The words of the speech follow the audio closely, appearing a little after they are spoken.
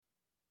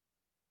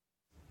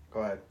Go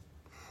ahead.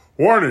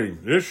 Warning,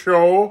 this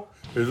show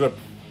is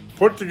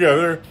put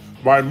together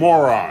by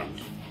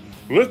morons.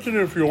 Listen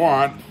if you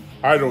want.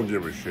 I don't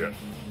give a shit.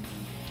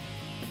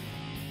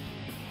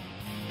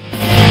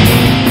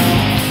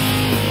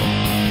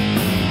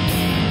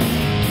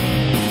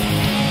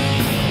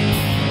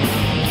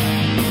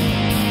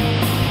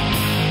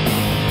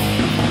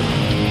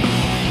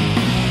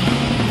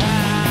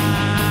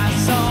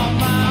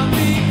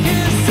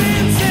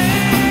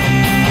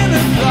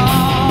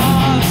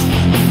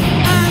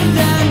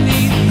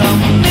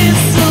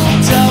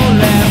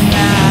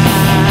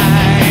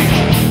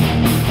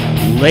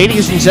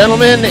 Ladies and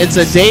gentlemen, it's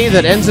a day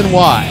that ends in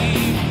Y.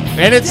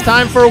 And it's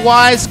time for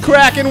Y's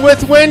Cracking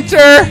with Winter.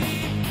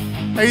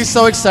 Are you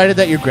so excited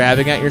that you're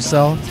grabbing at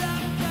yourself?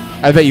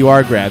 I bet you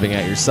are grabbing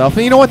at yourself.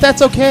 And you know what?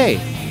 That's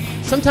okay.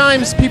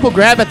 Sometimes people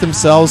grab at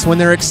themselves when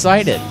they're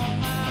excited.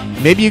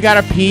 Maybe you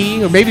gotta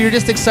pee, or maybe you're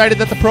just excited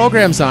that the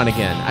program's on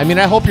again. I mean,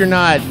 I hope you're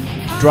not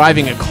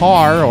driving a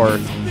car or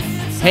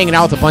hanging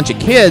out with a bunch of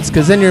kids,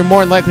 because then you're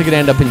more than likely going to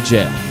end up in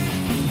jail.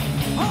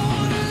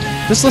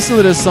 Just listen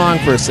to this song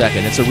for a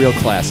second. It's a real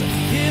classic.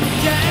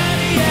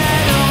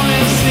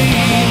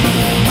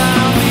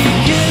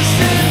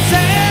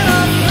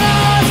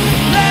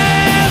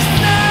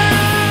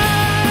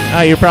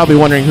 You're probably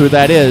wondering who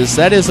that is.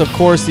 That is, of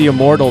course, the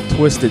immortal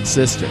Twisted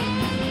Sister.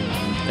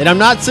 And I'm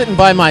not sitting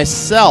by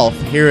myself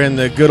here in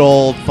the good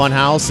old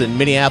Funhouse in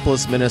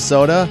Minneapolis,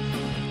 Minnesota.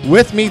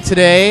 With me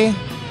today,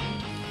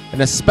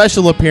 in a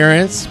special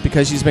appearance,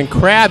 because she's been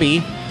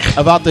crabby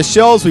about the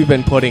shows we've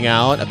been putting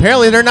out.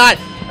 Apparently they're not...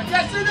 I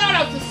guess they're not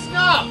up to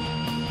snuff.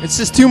 It's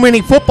just too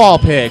many football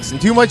picks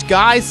and too much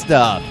guy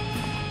stuff.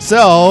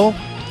 So,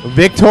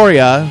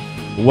 Victoria,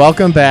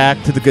 welcome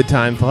back to the Good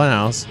Time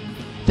Funhouse.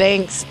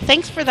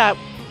 Thanks for that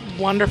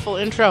wonderful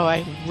intro.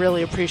 I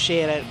really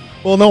appreciate it.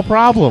 Well, no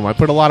problem. I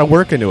put a lot of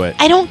work into it.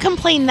 I don't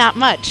complain that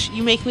much.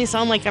 You make me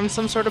sound like I'm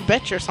some sort of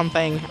bitch or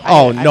something.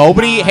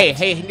 Nobody...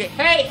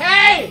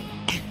 Hey!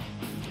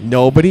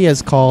 Nobody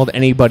has called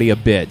anybody a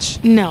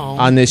bitch. No.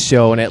 On this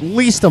show in at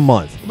least a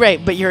month.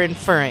 Right, but you're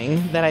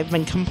inferring that I've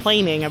been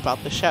complaining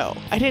about the show.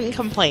 I didn't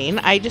complain.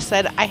 I just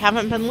said I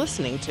haven't been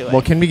listening to it.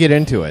 Well, can we get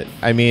into it?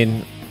 I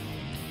mean,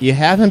 you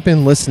haven't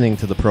been listening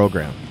to the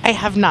program. I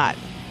have not.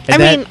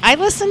 I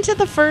listened to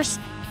the first...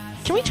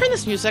 Can we turn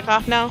this music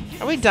off now?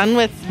 Are we done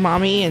with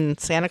Mommy and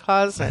Santa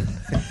Claus?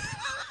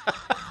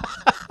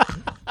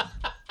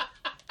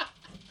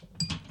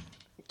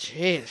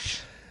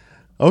 Jeez.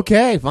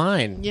 Okay,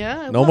 fine.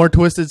 Yeah. No more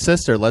Twisted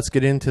Sister. Let's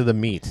get into the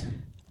meat.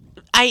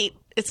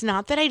 It's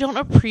not that I don't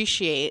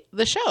appreciate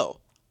the show.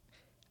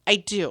 I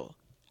do.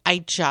 I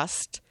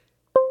just...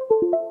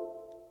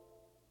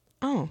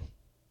 Oh.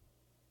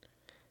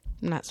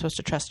 I'm not supposed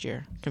to trust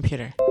your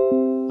computer.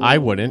 I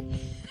wouldn't.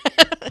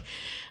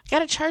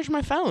 Gotta charge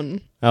my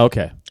phone.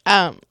 Okay.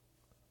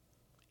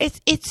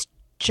 It's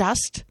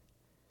just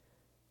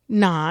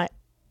not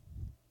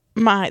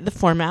the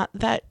format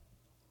that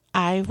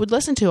I would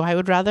listen to. I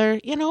would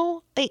rather,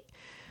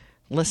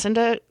 listen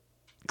to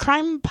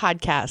crime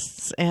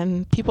podcasts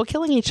and people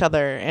killing each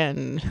other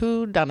and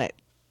who done it,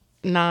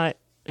 not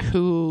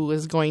who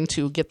is going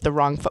to get the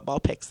wrong football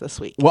picks this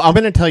week. Well, I'm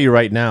going to tell you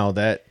right now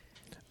that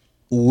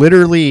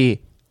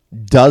literally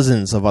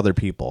dozens of other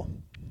people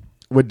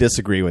would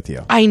disagree with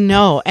you. I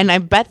know, and I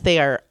bet they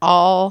are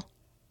all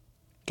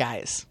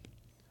guys.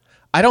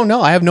 I don't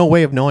know. I have no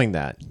way of knowing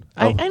that.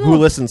 I know. Who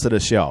listens to the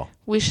show?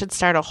 We should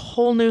start a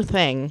whole new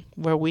thing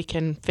where we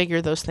can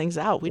figure those things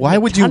out. Why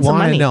would you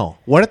want to know?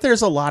 What if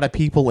there's a lot of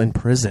people in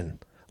prison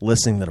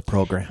listening to the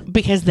program?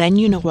 Because then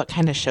you know what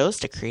kind of shows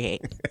to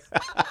create.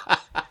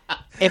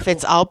 If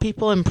it's all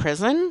people in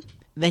prison,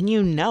 then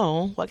you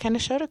know what kind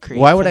of show to create.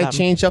 Why would I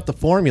change up the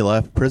formula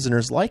if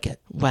prisoners like it?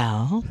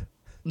 Well,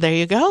 there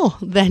you go.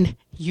 Then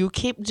you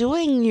keep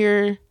doing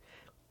your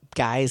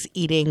guys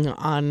eating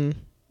on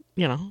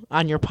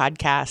your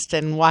podcast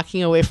and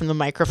walking away from the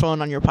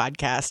microphone on your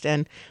podcast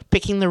and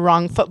picking the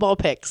wrong football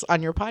picks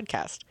on your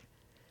podcast.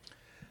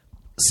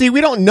 See,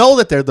 we don't know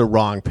that they're the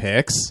wrong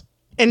picks.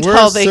 We're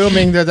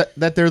assuming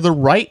that they're the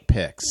right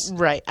picks.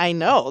 Right. I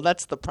know.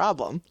 That's the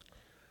problem.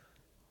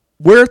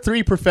 We're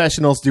three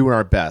professionals doing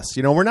our best.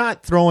 We're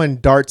not throwing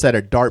darts at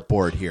a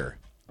dartboard here.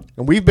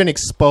 And we've been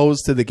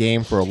exposed to the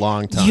game for a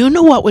long time. You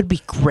know what would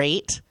be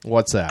great?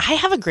 What's that? I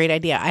have a great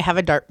idea. I have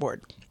a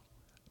dartboard.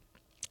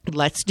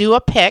 Let's do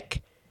a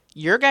pick,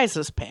 your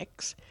guys'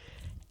 picks,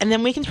 and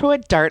then we can throw a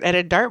dart at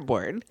a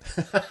dartboard.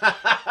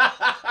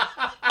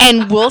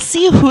 And we'll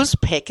see whose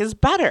pick is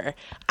better.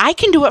 I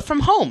can do it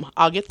from home.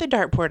 I'll get the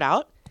dartboard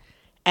out,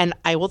 and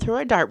I will throw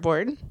a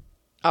dartboard.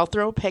 I'll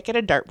throw a pick at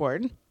a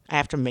dartboard. I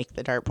have to make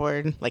the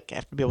dartboard. I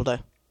have to be able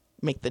to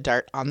make the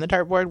dart on the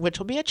dartboard, which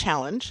will be a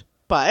challenge.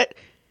 But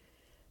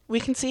we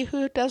can see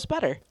who does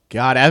better.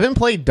 God, I haven't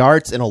played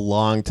darts in a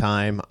long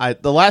time.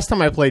 The last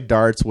time I played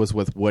darts was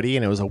with Woody,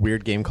 and it was a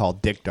weird game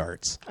called Dick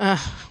Darts.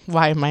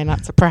 Why am I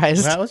not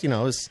surprised? That was,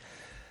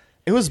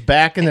 it was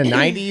back in the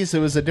 90s. It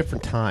was a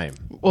different time.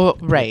 Well,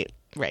 right.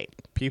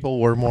 People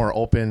were more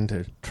open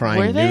to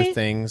trying new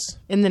things.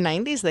 In the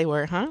 90s they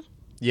were, huh?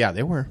 Yeah,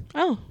 they were.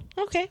 Oh,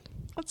 Okay.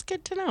 That's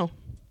good to know.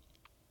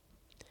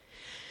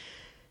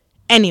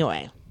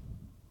 Anyway.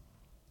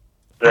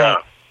 Yeah.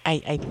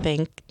 I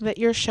think that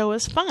your show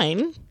is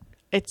fine.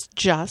 It's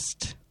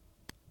just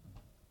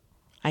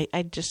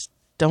I just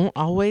don't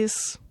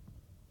always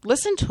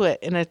listen to it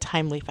in a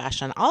timely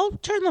fashion. I'll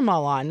turn them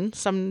all on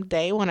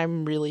someday when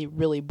I'm really,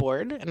 really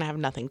bored and I have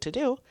nothing to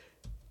do.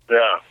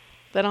 Yeah.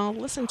 Then I'll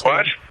listen to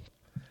What?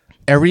 them.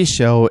 Every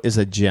show is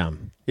a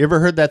gem. You ever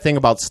heard that thing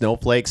about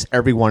snowflakes?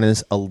 Everyone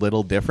is a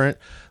little different,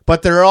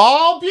 but they're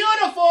all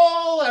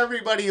beautiful.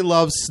 Everybody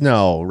loves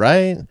snow,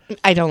 right?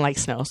 I don't like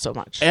snow so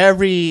much.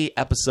 Every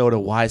episode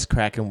of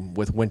Wisecracking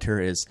with Winter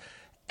is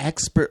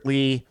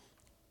expertly,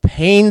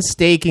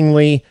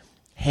 painstakingly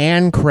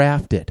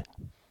handcrafted.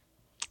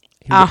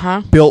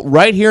 Uh-huh. Built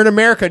right here in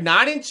America,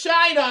 not in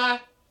China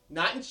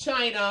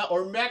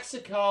or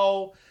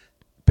Mexico.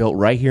 Built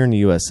right here in the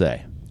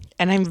USA.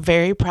 And I'm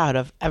very proud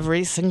of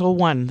every single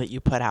one that you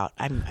put out.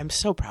 I'm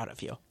so proud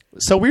of you.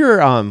 So we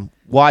were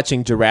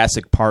watching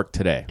Jurassic Park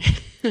today,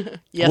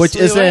 Yes, which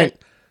we isn't were.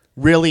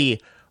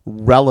 really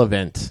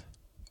relevant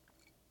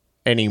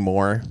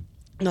anymore.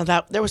 No,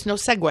 there was no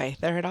segue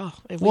there at all.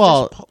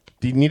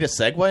 Do you need a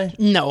segue?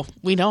 No,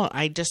 we don't.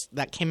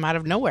 That came out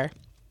of nowhere.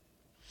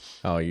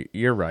 Oh,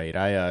 you're right.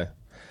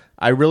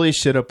 I really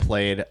should have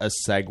played a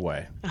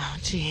segue. Oh,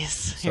 jeez.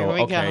 So, Here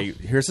we okay,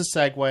 go. here's a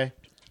segue.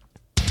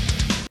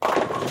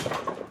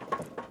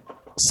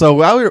 So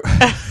while we were,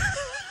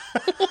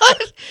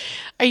 What?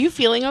 Are you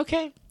feeling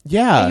okay?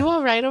 yeah. Are you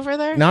all right over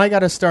there? Now I got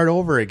to start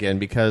over again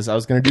because I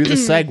was going to do the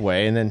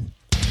segue and then.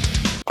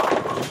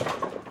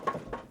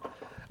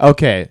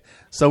 Okay,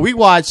 so we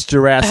watched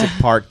Jurassic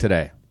Park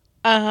today.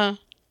 Uh-huh.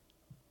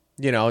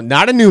 You know,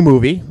 not a new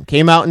movie.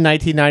 Came out in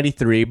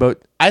 1993,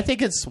 but I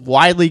think it's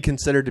widely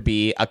considered to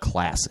be a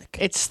classic.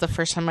 It's the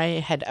first time I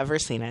had ever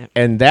seen it.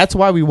 And that's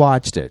why we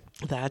watched it.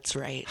 That's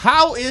right.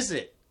 How is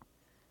it?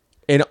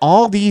 In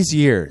all these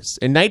years,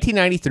 in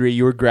 1993,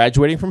 you were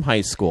graduating from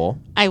high school,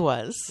 I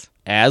was.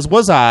 as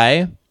was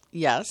I.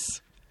 Yes.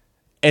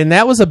 And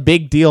that was a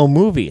big deal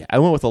movie. I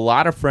went with a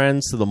lot of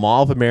friends to the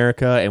Mall of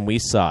America, and we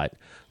saw it.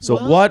 So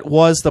what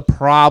was the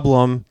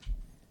problem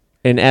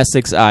in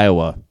Essex,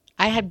 Iowa?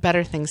 I had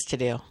better things to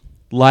do.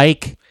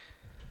 Like,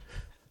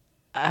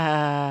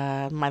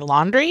 My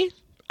laundry?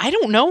 I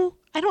don't know.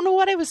 I don't know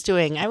what I was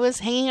doing. I was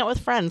hanging out with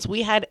friends.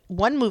 We had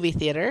one movie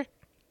theater.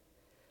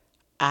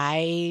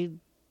 I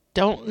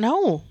don't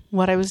know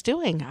what I was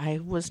doing. I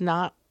was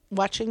not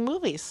watching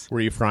movies.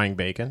 were you frying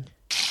bacon?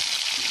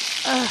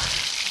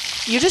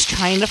 You're just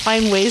trying to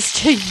find ways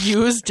to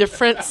use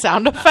different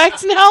sound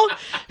effects now?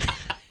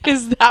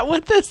 Is that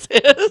what this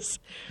is?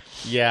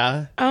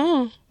 Yeah.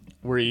 Oh.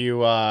 Were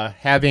you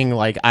having,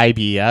 like,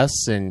 IBS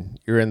and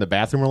you were in the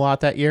bathroom a lot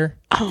that year?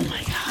 Oh,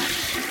 my God.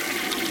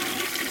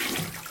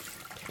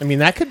 I mean,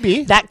 that could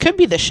be. That could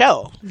be the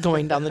show,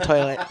 going down the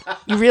toilet.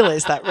 You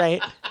realize that,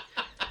 right?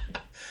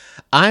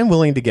 I'm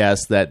willing to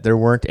guess that there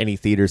weren't any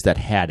theaters that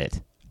had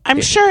it.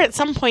 I'm sure at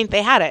some point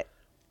they had it,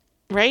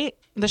 right?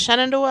 The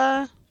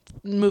Shenandoah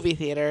movie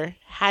theater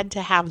had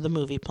to have the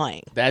movie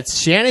playing. That's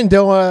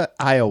Shenandoah,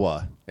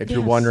 Iowa, if you're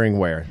Yes. wondering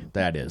where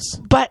that is.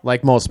 But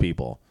Like most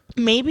people.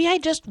 maybe I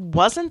just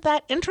wasn't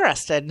that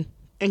interested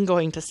in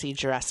going to see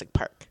Jurassic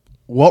Park.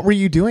 What were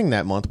you doing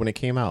that month when it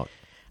came out?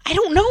 I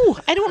don't know.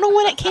 I don't know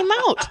when it came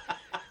out.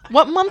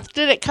 What month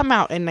did it come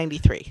out in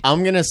 93?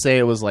 I'm going to say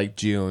it was like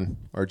June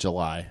or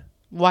July.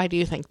 Why do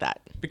you think that?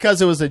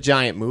 Because it was a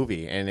giant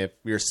movie, and if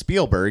you're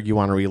Spielberg, you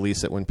want to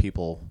release it when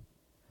people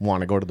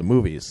want to go to the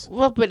movies.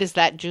 Well, but is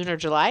that June or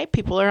July?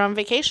 People are on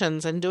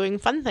vacations and doing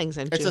fun things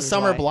in June. It's a and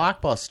summer July.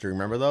 blockbuster.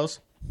 Remember those?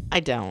 I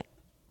don't.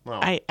 Well,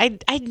 I,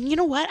 you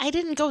know what? I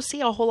didn't go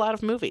see a whole lot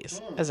of movies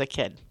as a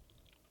kid.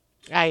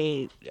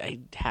 I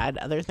had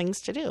other things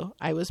to do.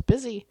 I was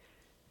busy.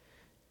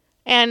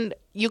 And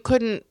you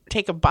couldn't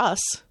take a bus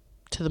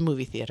to the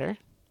movie theater,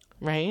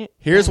 right?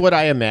 here's what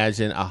I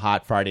imagine a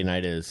hot Friday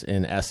night is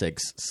in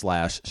Essex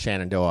 /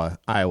 Shenandoah,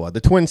 Iowa.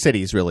 The Twin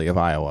Cities, really, of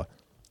Iowa.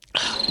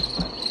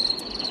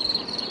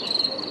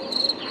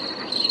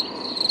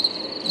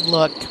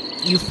 Look,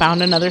 you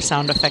found another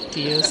sound effect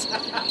to use.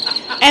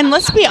 And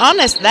let's be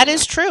honest, that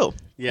is true.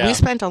 Yeah. We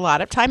spent a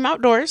lot of time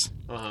outdoors,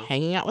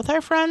 hanging out with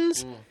our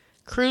friends,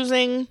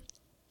 cruising,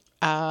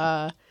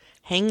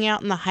 hanging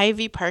out in the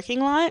Hy-Vee parking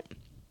lot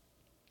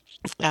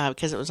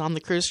because it was on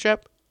the cruise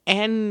trip.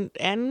 And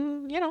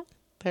you know,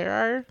 there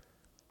are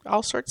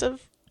all sorts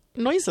of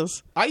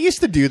noises. I used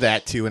to do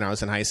that, too, when I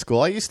was in high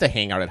school. I used to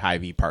hang out at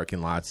Hy-Vee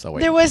parking lots. So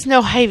There was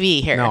no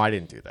Hy-Vee here. No, I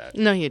didn't do that.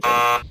 No, you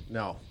didn't.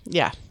 No.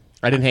 Yeah.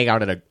 I didn't hang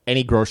out at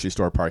any grocery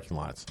store parking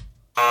lots.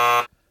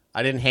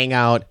 I didn't hang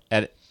out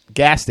at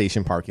gas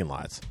station parking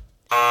lots.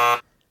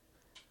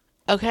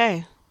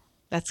 Okay.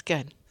 That's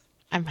good.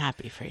 I'm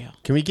happy for you.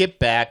 Can we get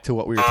back to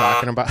what we were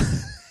talking about?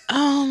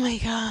 Oh my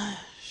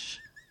gosh.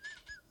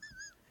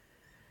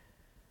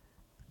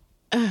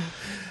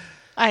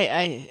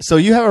 I So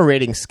you have a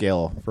rating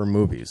scale for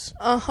movies.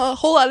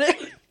 hold on.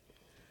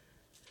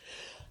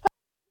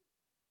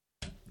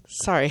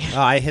 Sorry.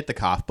 I hit the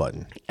cough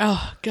button.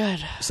 Oh, good.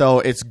 So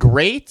it's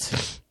great,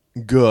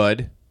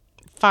 good,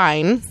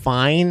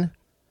 Fine.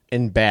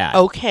 and bad.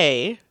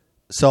 Okay.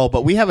 So,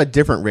 but we have a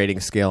different rating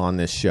scale on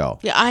this show.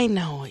 Yeah, I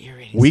know what you're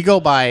reading. We go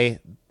by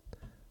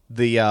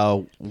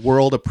the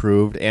world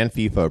approved and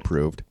FIFA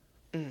approved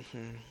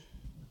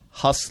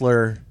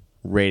Hustler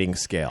rating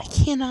scale.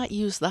 Cannot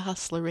use the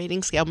Hustler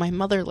rating scale. My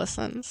mother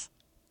listens.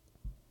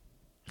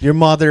 Your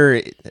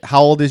mother,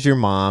 how old is your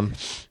mom?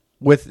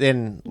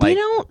 Within, We like,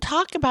 don't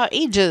talk about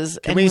ages.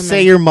 can we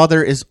say your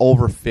mother is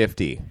over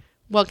 50?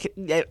 Well,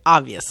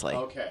 obviously.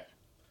 Okay.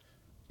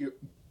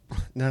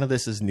 None of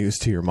this is news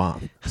to your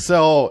mom.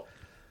 So,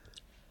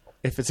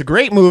 if it's a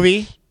great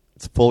movie,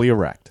 it's fully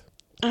erect.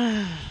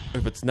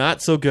 If it's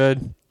not so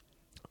good,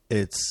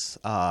 it's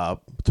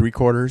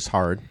 3/4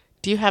 hard.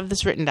 Do you have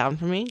this written down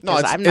for me? No, 'Cause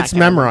it's- I'm not it's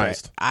gonna remember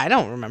memorized. it. I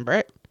don't remember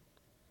it.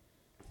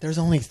 There's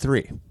only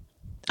 3.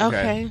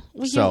 Okay.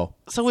 Well,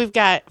 So we've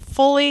got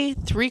fully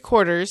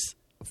 3/4.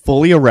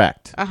 fully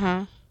erect,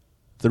 Uh-huh.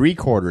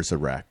 3/4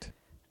 erect,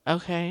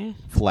 Okay.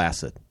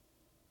 flaccid.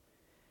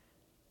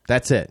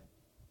 That's it.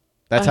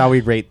 That's how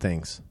we rate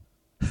things.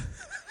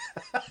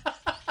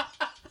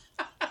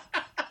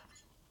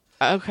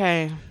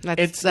 Okay.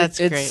 That's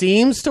It great.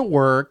 seems to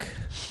work.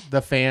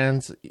 The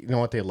fans, you know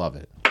what, they love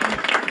it.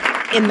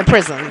 In the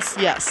prisons,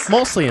 yes.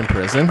 Mostly in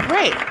prison.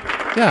 Right.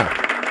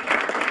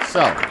 Yeah.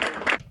 So,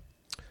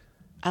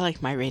 I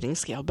like my rating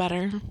scale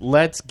better.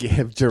 let's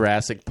give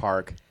Jurassic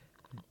Park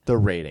the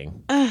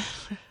rating.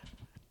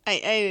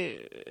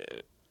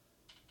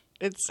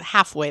 It's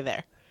halfway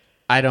there.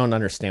 I don't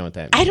understand what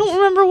that means. I don't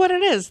remember what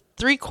it is.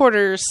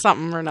 3/4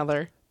 something or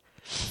another.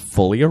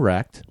 Fully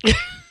erect.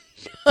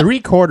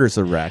 3/4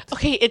 erect.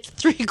 Okay, it's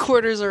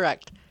 3/4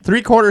 erect.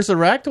 3/4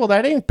 erect? Well,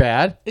 that ain't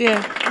bad.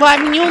 Yeah. Well, I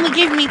mean, you only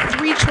gave me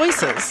 3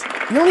 choices.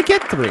 You only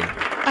get 3.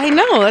 I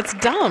know, that's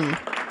dumb.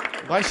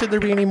 Why should there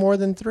be any more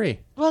than 3?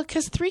 Well,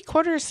 because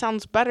 3/4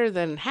 sounds better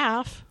than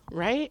half,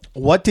 right?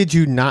 What did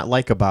you not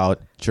like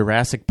about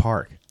Jurassic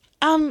Park?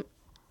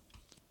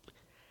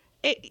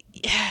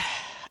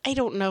 I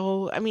don't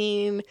know. I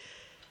mean,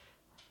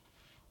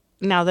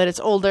 now that it's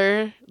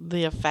older,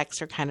 the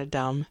effects are kind of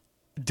dumb.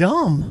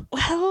 Dumb.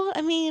 Well,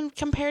 I mean,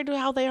 compared to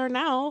how they are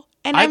now,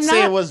 and I'd I'm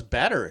say not. it was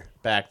better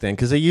back then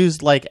because they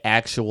used like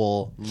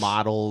actual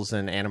models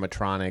and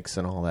animatronics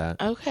and all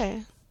that.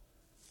 Okay.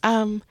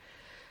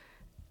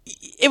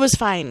 It was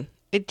fine.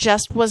 It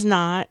just was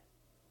not.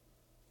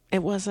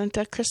 It wasn't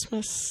a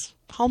Christmas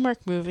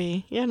Hallmark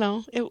movie. You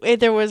know,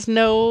 there was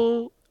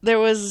no. There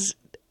was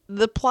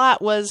the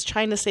plot was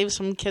trying to save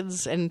some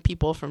kids and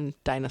people from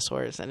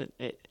dinosaurs, and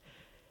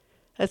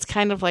it's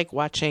kind of like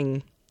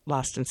watching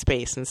Lost in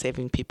Space and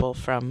saving people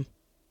from,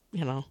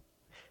 you know.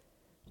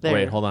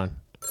 Wait, hold on.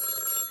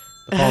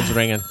 The phone's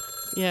ringing.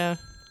 Yeah.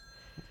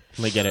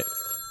 Let me get it.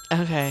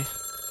 Okay.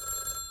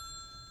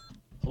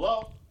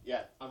 Hello?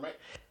 Yeah, I'm right.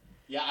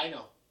 Yeah, I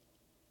know.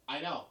 I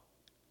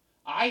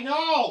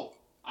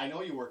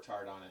know you worked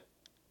hard on it.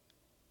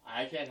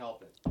 I can't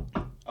help it.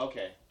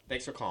 Okay,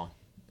 thanks for calling.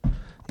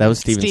 That was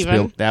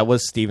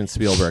Steven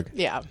Spielberg.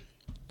 Yeah.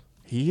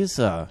 He is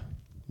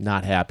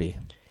not happy.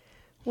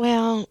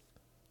 Well,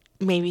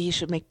 maybe he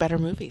should make better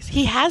movies.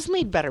 He has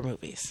made better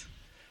movies.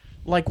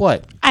 Like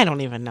what? I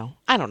don't even know.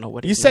 I don't know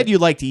what You said you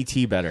liked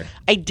E.T. better.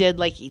 I did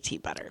like E.T.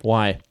 better.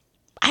 Why?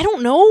 I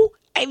don't know.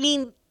 I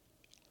mean,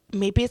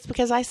 maybe it's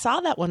because I saw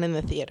that one in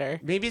the theater.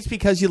 Maybe it's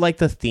because you like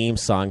the theme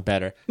song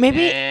better.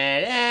 Maybe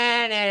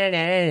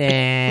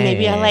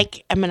I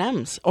like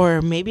M&M's,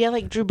 or maybe I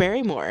like Drew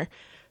Barrymore.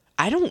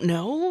 I don't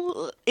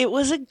know. It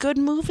was a good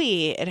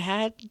movie. It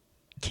had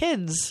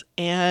kids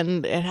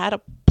and it had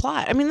a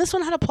plot. I mean, this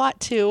one had a plot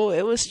too.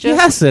 It was just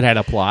Yes, it had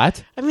a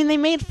plot. I mean, they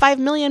made 5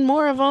 million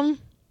more of them.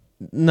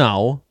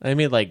 No, I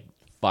made like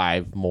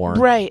 5 more.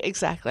 Right,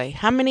 exactly.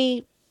 How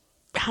many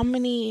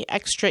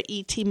extra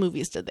ET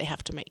movies did they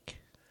have to make?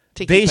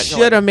 They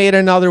should have made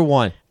another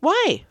one.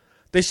 Why?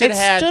 They should It have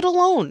had. stood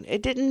alone.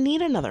 It didn't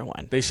need another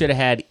one. They should have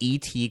had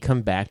E.T.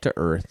 come back to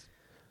Earth,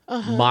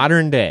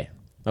 modern day.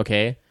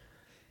 Okay,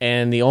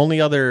 and the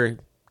only other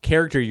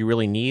character you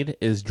really need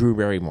is Drew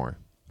Barrymore.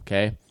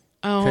 Okay,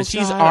 Oh, because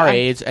she's God, our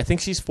age. I think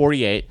she's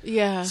 48.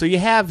 Yeah. So you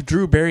have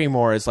Drew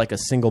Barrymore as like a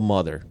single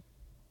mother.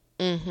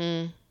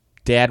 Mm-hmm.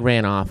 Dad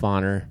ran off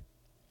on her.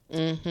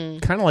 Mm-hmm.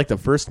 Kind of like the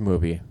first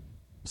movie.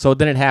 So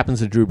then it happens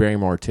to Drew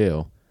Barrymore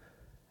too,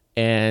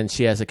 and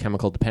she has a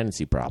chemical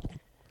dependency problem.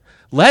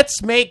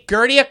 Let's make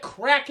Gertie a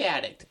crack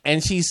addict,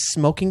 and she's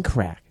smoking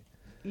crack,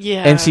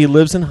 Yeah. and she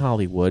lives in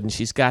Hollywood, and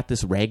she's got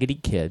this raggedy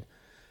kid,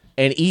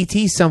 and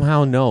E.T.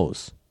 somehow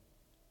knows,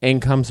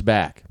 and comes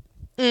back.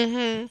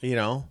 Mm-hmm. You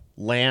know,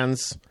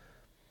 lands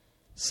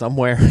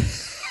somewhere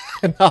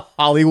in the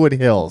Hollywood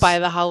Hills. by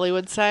the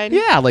Hollywood side.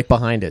 Yeah, like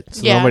behind it,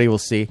 so Yeah. nobody will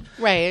see.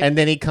 Right. And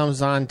then he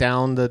comes on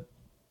down the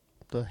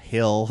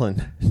hill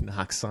and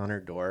knocks on her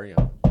door, you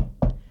know.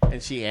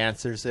 And she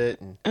answers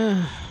it. And,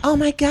 oh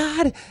my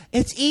God,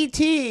 it's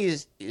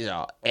E.T.'s, you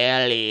know,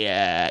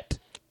 Elliot.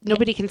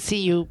 Nobody can see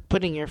you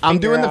putting your finger I'm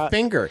doing the out.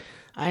 finger.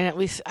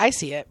 I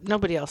see it.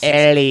 Nobody else sees it.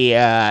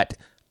 Elliot.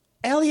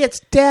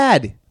 Elliot's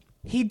dead.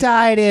 He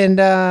died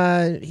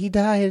he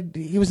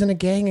was in a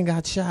gang and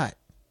got shot.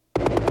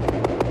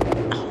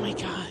 Oh my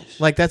gosh.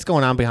 Like, that's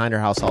going on behind her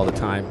house all the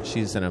time.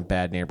 She's in a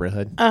bad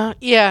neighborhood.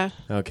 Yeah.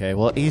 Okay,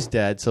 well, he's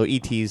dead, so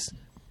E.T.'s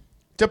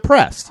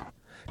depressed.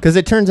 Because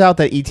it turns out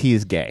that E.T.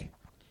 is gay.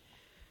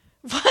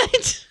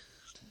 What?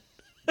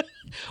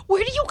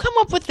 Where do you come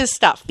up with this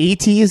stuff?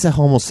 E.T. is a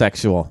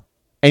homosexual.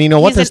 And you know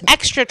what? He's an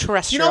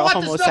extraterrestrial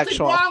homosexual. There's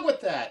nothing wrong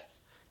with that.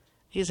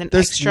 He's an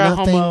There's extra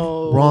nothing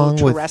wrong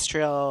with-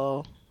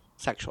 terrestrial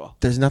sexual.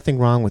 There's nothing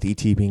wrong with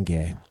E.T. being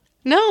gay.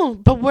 No,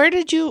 but where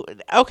did you...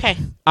 Okay.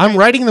 I'm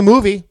writing the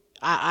movie.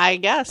 I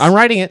guess. I'm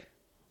writing it.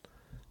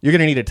 You're going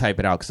to need to type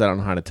it out because I don't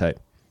know how to type.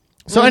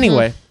 So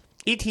anyway,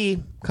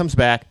 E.T. comes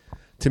back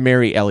to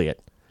marry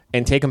Elliot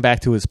and take him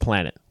back to his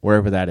planet,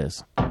 wherever that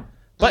is.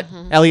 But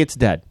Elliot's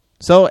dead.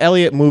 So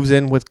Elliot moves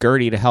in with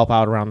Gertie to help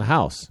out around the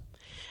house.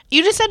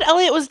 You just said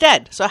Elliot was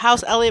dead. So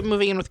how's Elliot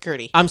moving in with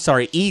Gertie? I'm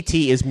sorry,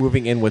 E.T. is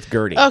moving in with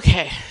Gertie.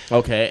 Okay.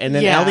 Okay, and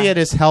then Yeah. Elliot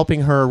is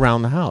helping her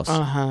around the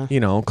house. You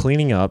know,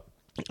 cleaning up,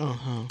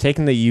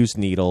 taking the used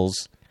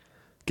needles,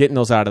 getting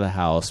those out of the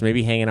house,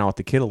 maybe hanging out with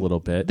the kid a little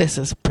bit. This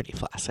is pretty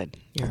flaccid.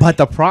 You're But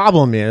the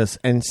problem is,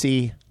 and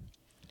see,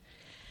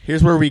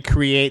 here's where we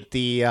create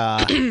the,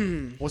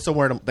 what's the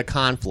word? The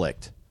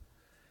conflict.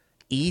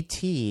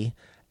 E.T.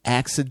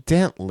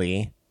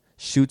 accidentally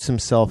shoots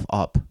himself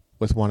up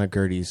with one of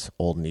Gertie's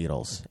old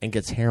needles and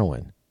gets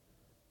heroin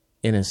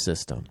in his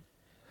system.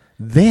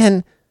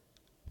 Then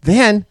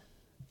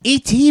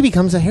E.T.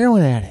 becomes a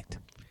heroin addict.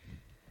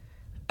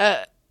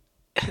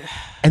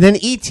 And then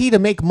E.T., to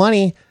make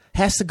money,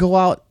 has to go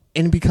out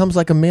and becomes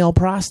like a male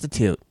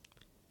prostitute.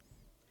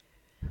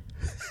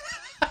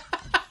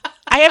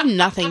 I have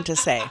nothing to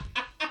say.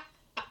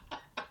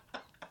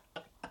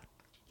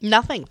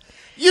 Nothing.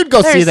 You'd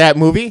go see There's- that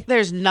movie.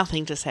 There's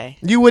nothing to say.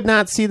 You would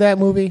not see that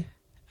movie?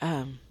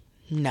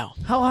 No.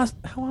 How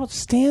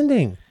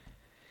outstanding.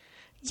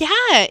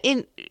 Yeah,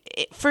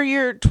 for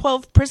your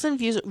 12 prison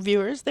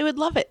viewers, they would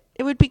love it.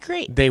 It would be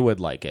great. They would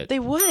like it. They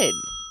would.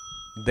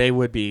 They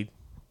would be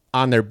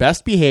on their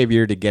best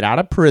behavior to get out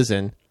of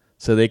prison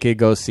so they could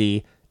go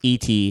see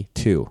E.T.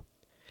 2.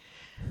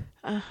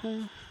 How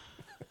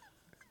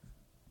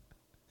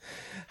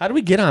do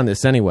we get on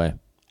this anyway?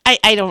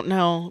 I don't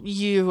know.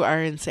 You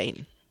are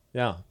insane.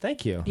 Yeah,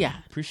 thank you. Yeah.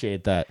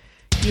 Appreciate that.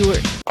 You were...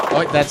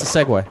 Oh, that's a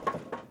segue.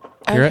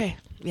 Hear Okay. it?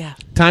 Yeah.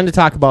 Time to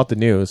talk about the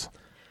news.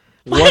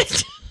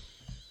 What?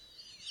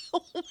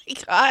 Oh my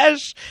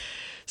gosh.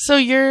 So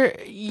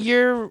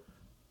your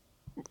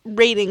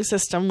rating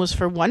system was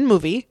for one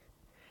movie,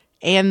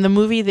 and the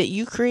movie that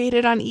you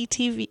created on ET.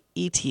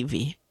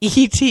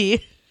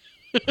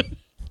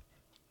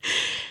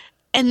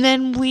 And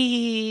then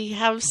we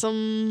have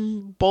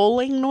some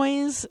bowling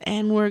noise,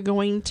 and we're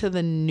going to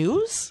the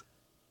news.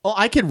 Oh,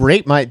 I could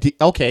rate my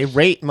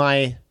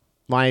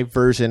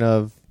version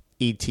of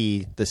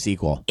E.T. the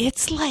sequel.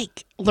 It's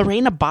like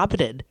Lorena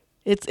Bobbitt.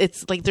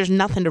 It's like there's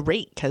nothing to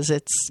rate because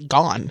it's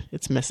gone.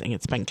 It's missing.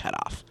 It's been cut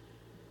off.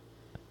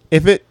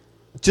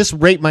 Just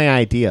rate my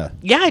idea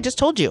Yeah, I just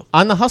told you.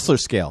 on the Hustler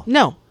scale.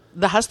 No,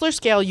 the Hustler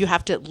scale, you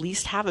have to at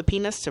least have a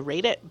penis to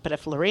rate it. But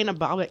if Lorena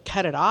Bobbitt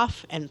cut it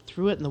off and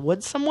threw it in the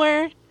woods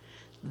somewhere,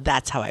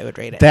 that's how I would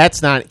rate it.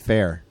 That's not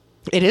fair.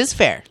 It is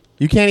fair.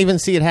 You can't even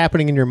see it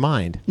happening in your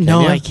mind. can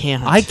No, ya? I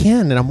can't. I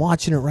can, and I'm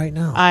watching it right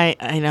now. I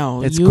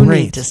know. It's you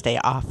great. need to stay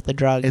off the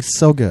drugs. It's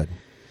so good.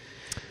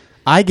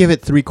 I give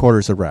it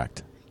 3/4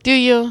 erect. Do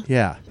you?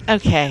 Yeah.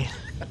 Okay.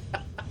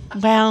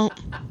 Well,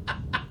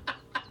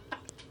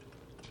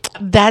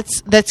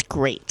 that's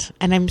great.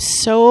 And I'm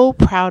so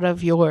proud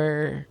of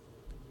your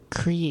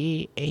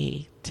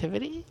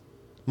creativity.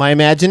 My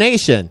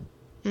imagination.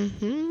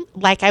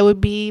 Like I would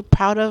be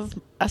proud of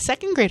a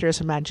second grader's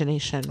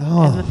imagination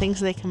and the things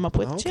they come up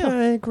with too.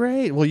 Okay,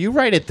 great. Well, you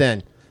write it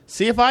then.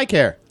 See if I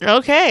care.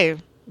 Okay.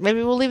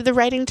 Maybe we'll leave the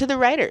writing to the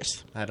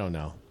writers. I don't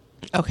know.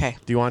 Okay.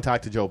 Do you want to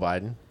talk to Joe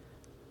Biden?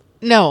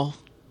 No.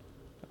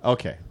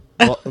 Okay.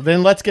 Well,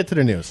 then let's get to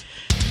the news.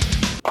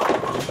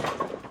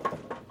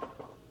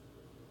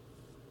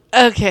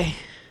 Okay.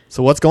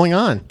 So what's going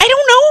on? I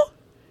don't know.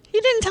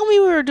 You didn't tell me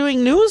we were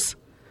doing news.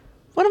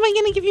 What am I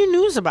going to give you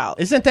news about?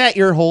 Isn't that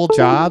your whole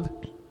job?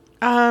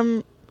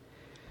 I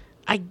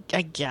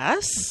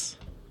guess.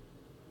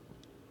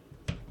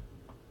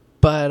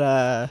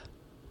 But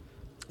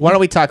Why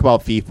don't we talk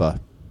about FIFA,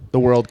 the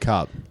World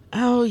Cup?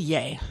 oh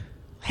yay.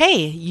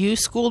 Hey, you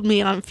schooled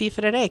me on FIFA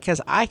today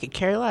because I could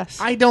care less.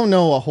 I don't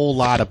know a whole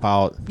lot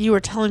about. You were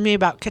telling me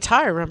about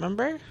Qatar,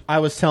 remember? I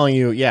was telling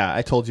you, yeah,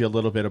 I told you a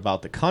little bit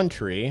about the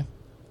country,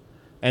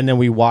 and then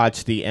we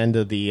watched the end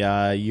of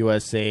the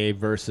USA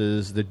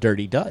versus the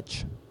Dirty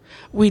Dutch,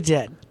 We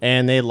did.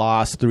 and they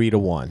lost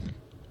 3-1.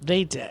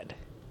 They did.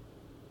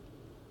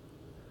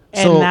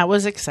 And So- that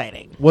was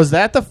exciting. Was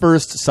that the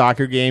first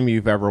soccer game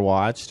you've ever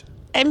watched?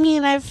 I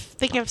mean, I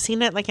think I've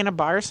seen it like in a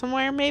bar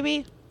somewhere,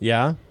 maybe.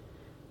 Yeah.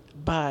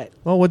 But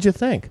Well, what'd you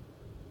think?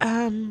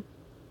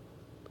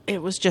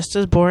 it was just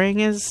as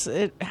boring as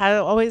it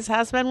always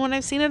has been when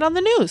I've seen it on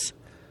the news.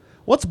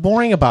 What's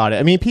boring about it?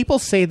 I mean, people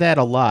say that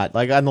a lot.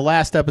 Like on the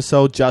last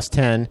episode, Just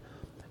 10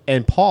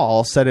 and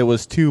Paul said it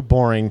was too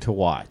boring to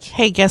watch.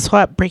 Hey, guess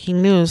what?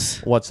 Breaking news.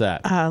 What's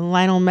that?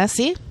 Lionel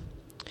Messi.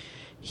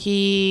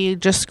 He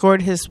just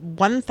scored his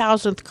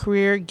 1,000th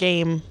career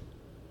game.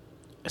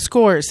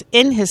 Scores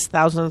in his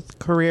 1,000th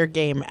career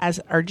game as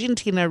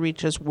Argentina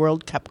reaches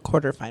World Cup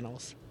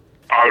quarterfinals.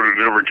 I would have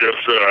never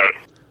guessed that.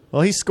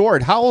 Well, he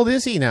scored. How old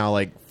is he now?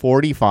 Like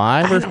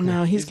 45? I don't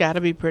know. He's got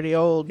to be pretty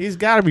old. He's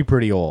got to be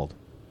pretty old.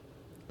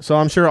 So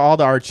I'm sure all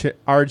the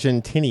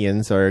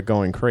Argentinians are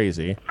going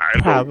crazy. I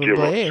don't give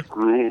Probably. a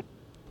screw.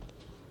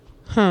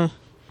 Huh.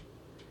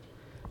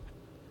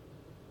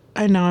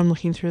 I know I'm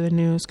looking through the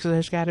news because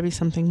there's got to be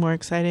something more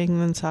exciting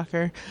than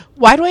soccer.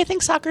 Why do I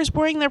think soccer's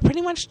boring? They're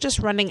pretty much just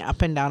running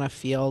up and down a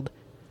field,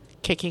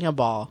 kicking a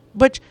ball.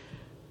 Which,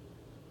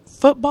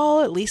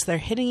 football, at least they're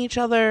hitting each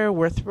other.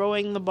 We're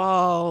throwing the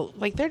ball.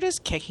 Like, they're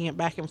just kicking it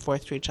back and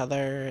forth to each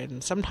other.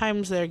 And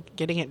sometimes they're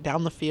getting it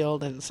down the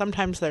field, and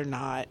sometimes they're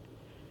not.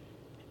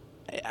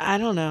 I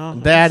don't know.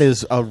 That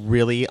is a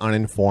really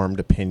uninformed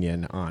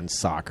opinion on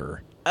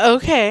soccer.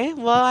 Okay,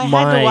 well, I had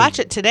My to watch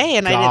it today,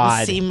 and I God.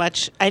 didn't see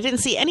much. I didn't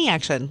see any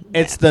action.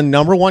 It's the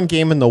number one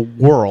game in the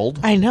world.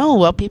 I know.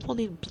 Well, people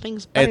need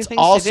things. Better It's things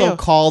to also do.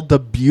 called the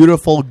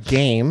beautiful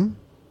game.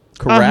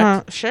 Correct?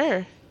 Uh-huh,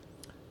 sure.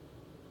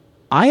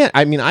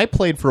 I mean, I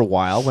played for a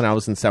while when I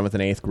was in 7th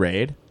and 8th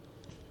grade.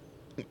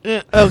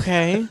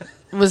 Okay.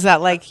 Was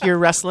that like your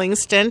wrestling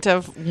stint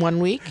of 1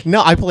 week?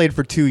 No, I played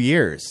for 2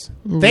 years.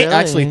 Really?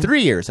 Actually,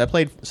 3 years. I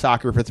played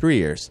soccer for 3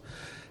 years.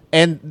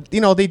 And,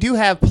 you know, they do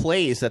have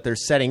plays that they're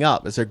setting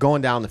up as they're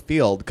going down the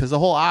field because the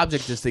whole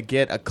object is to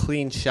get a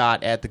clean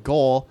shot at the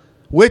goal,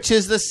 which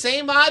is the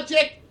same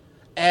object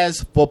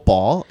as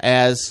football,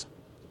 as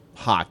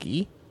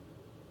hockey.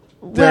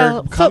 They're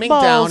Well, coming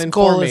football's down in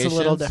goal is a formations.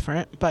 little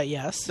different, but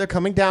yes. They're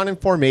coming down in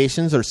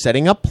formations or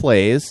setting up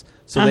plays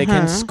so they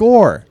can Uh-huh.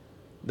 score.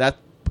 That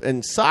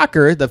in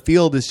soccer, the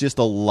field is just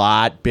a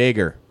lot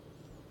bigger.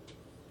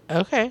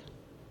 Okay.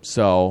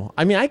 So,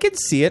 I mean, I can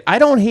see it. I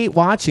don't hate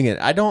watching it.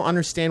 I don't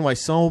understand why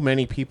so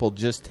many people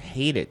just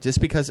hate it. Just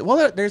because,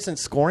 well, there isn't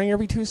scoring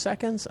every 2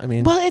 seconds. I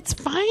mean, Well, it's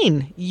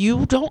fine.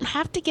 You don't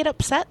have to get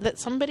upset that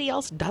somebody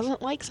else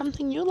doesn't like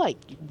something you like.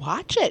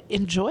 Watch it.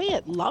 Enjoy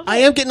it. Love it. I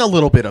am getting a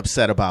little bit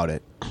upset about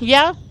it.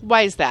 Yeah?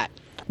 Why is that?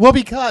 Well,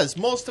 because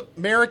most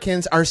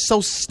Americans are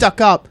so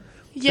stuck up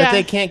Yeah. that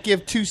they can't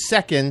give 2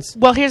 seconds.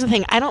 Well, here's the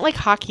thing. I don't like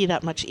hockey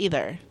that much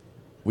either.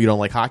 We don't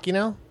like hockey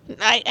now?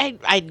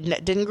 I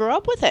didn't grow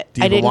up with it. Do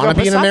you I didn't want grow to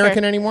up be with an soccer.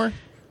 American anymore?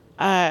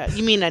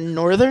 You mean a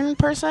northern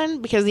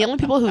person? Because the only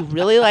people who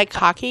really like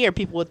hockey are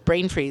people with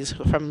brain freeze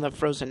from the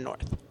frozen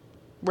north.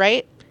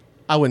 Right?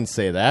 I wouldn't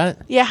say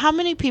that. Yeah, how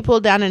many people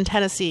down in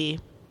Tennessee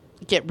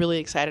get really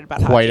excited about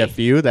Quite hockey? a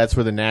few. That's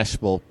where the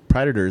Nashville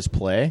Predators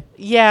play.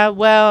 Yeah,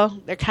 well,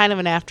 they're kind of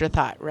an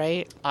afterthought,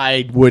 right?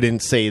 I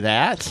wouldn't say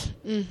that.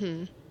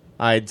 Mm-hmm.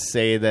 I'd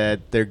say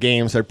that their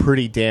games are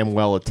pretty damn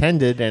well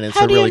attended, and it's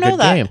How a do you really know good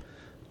that? game.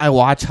 I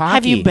watch hockey.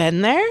 Have you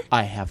been there?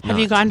 I have not. Have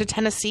you gone to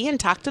Tennessee and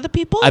talked to the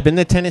people? I've been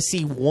to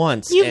Tennessee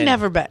once. You've and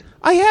never been.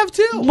 I have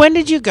too. When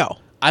did you go?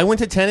 I went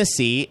to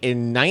Tennessee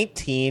in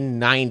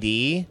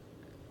 1991.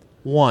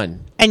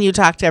 And you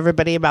talked to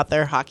everybody about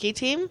their hockey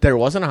team? There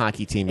wasn't a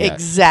hockey team yet.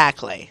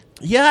 Exactly.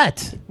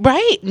 Yet.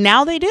 Right.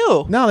 Now they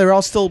do. No, they were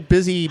all still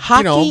busy.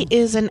 Hockey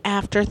is an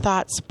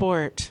afterthought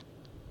sport.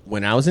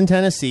 When I was in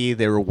Tennessee,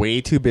 they were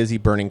way too busy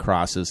burning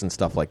crosses and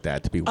stuff like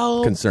that to be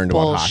Oh, concerned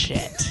about hockey.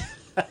 bullshit.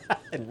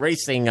 And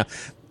racing.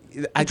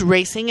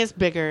 Racing is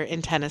bigger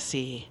in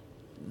Tennessee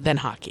than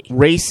hockey.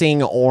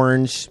 Racing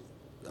orange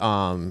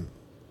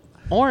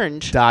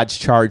Orange. Dodge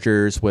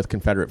Chargers with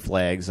Confederate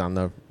flags on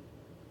the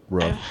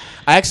roof.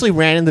 I actually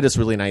ran into this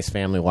really nice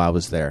family while I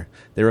was there.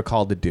 They were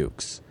called the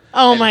Dukes.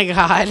 Oh my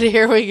God.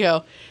 Here we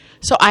go.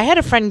 So I had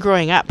a friend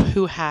growing up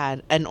who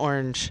had an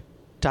orange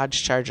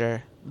Dodge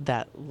Charger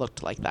that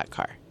looked like that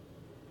car.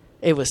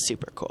 It was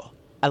super cool.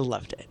 I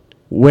loved it.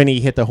 When he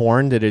hit the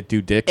horn, did it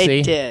do Dixie?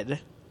 It did.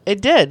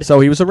 It did. So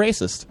he was a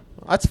racist.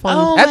 That's fun.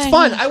 Oh That's my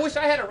fun. God. I wish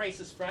I had a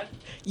racist friend.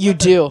 You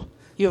do.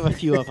 You have a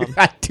few of them.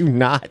 I do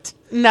not.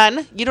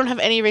 None. You don't have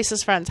any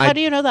racist friends. How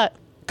do you know that?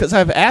 Because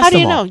I've asked How do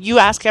them you know? all. You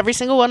ask every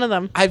single one of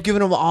them. I've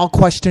given them all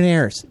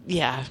questionnaires,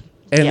 Yeah.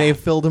 and Yeah. they've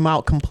filled them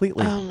out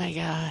completely. Oh my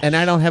God. And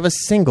I don't have a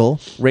single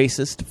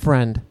racist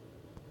friend.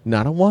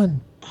 Not a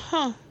one.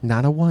 Huh.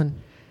 Not a one.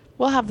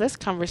 We'll have this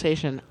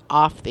conversation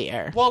off the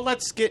air. Well,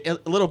 let's get a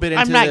little bit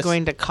into I'm not this.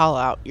 going to call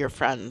out your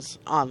friends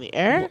on the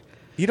air.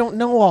 You don't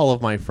know all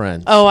of my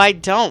friends. Oh, I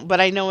don't,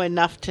 but I know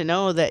enough to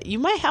know that you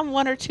might have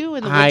one or two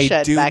in the I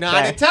woodshed do back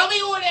not. there. Tell me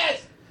who it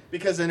is!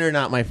 Because then they're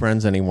not my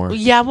friends anymore.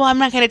 Yeah, well, I'm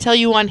not going to tell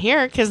you on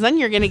here because then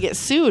you're going to get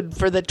sued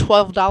for the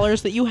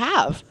 $12 that you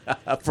have.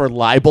 For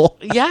libel.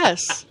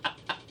 Yes.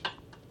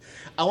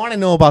 I want to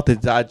know about the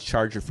Dodge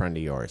Charger friend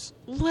of yours.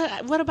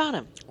 What about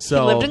him?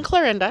 So- he lived in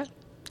Clarinda.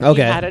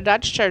 Okay. He had a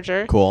Dodge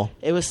Charger. Cool.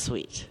 It was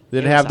sweet. Did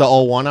it was have the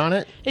awesome. 01 on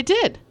it? It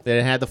did. Did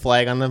it have the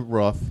flag on the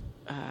roof?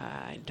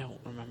 I don't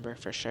remember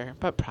for sure,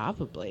 but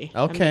probably.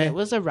 Okay. I mean, it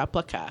was a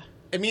replica.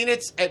 I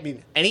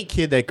mean, any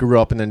kid that grew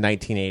up in the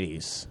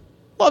 1980s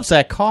loves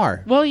that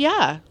car. Well,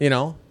 yeah. You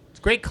know, it's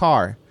a great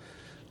car.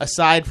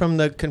 Aside from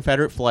the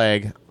Confederate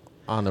flag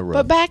on the roof.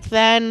 But back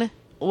then,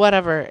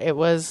 whatever, it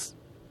was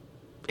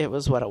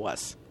what it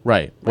was.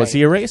 Right. Was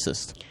he a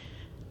racist?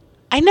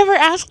 I never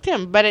asked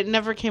him, but it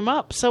never came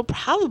up, so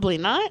probably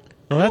not.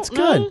 Well, that's I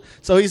don't know. good.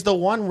 So he's the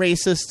one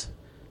racist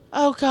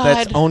Oh, God.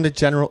 that's owned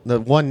the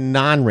one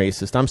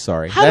non-racist. I'm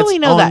sorry. How that's do we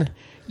know owned- that?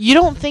 You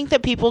don't think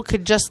that people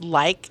could just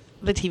like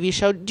the TV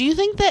show? Do you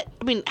think that,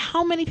 I mean,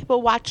 how many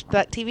people watched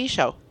that TV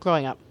show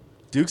growing up?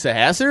 Dukes of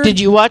Hazzard? Did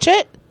you watch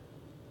it?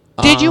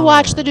 Did you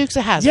watch the Dukes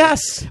of Hazzard?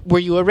 Yes. Were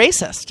you a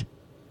racist?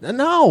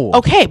 No.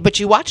 Okay, but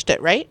you watched it,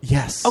 right?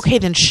 Yes. Okay,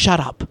 then shut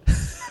up.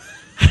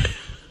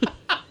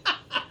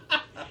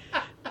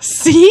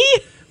 See?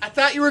 I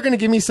thought you were going to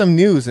give me some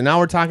news, and now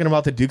we're talking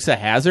about the Dukes of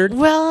Hazzard.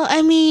 Well,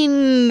 I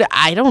mean,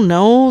 I don't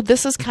know.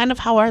 This is kind of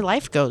how our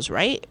life goes,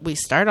 right? We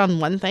start on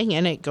one thing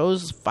and it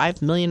goes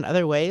 5 million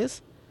other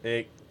ways.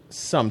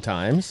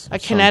 Sometimes.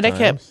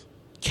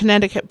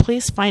 Connecticut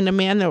police find a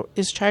man that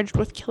is charged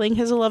with killing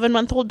his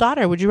 11-month-old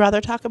daughter. Would you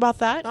rather talk about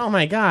that? Oh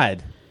my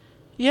God.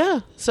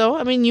 Yeah. So,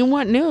 I mean, you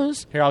want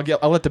news. Here, I'll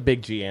let the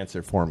Big G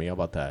answer for me. How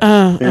about that?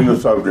 In the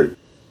subject.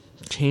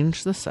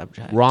 Change the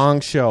subject. Wrong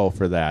show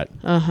for that.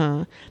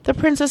 The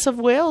Princess of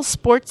Wales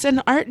sports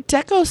an Art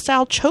Deco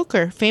style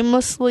choker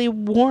famously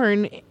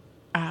worn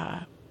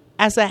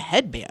as a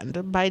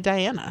headband by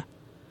Diana.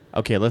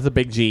 Okay, let the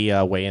Big G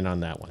weigh in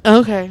on that one.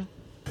 Okay.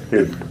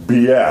 It's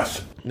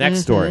BS. Next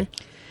story.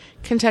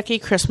 Kentucky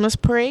Christmas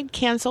parade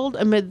canceled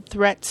amid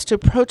threats to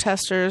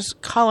protesters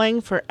calling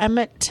for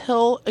Emmett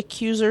Till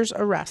accuser's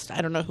arrest.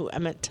 I don't know who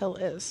Emmett Till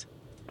is.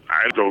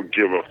 I don't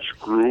give a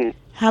screw.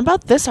 How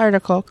about this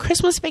article?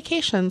 Christmas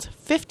vacations,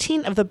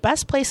 15 of the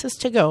best places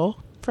to go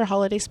for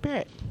holiday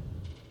spirit.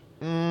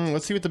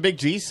 Let's see what the Big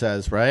G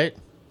says, right?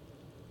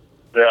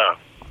 Yeah.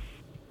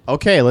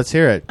 Okay, let's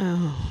hear it.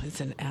 Oh,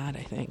 it's an ad,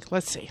 I think.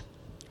 Let's see.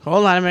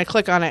 Hold on, I'm going to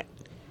click on it.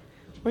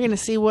 We're going to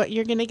see what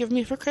you're going to give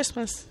me for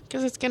Christmas,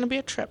 because it's going to be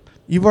a trip.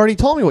 You've already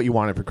told me what you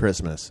wanted for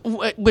Christmas.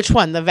 Which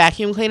one, the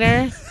vacuum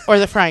cleaner or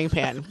the frying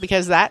pan?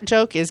 Because that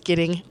joke is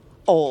getting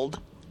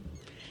old.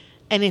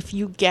 And if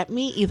you get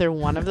me either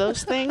one of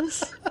those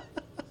things,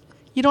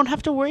 you don't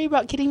have to worry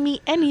about getting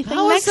me anything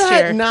How next is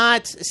that year.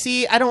 not?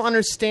 See, I don't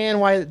understand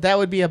why that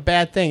would be a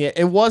bad thing.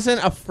 It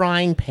wasn't a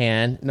frying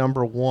pan,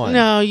 number one.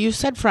 No, you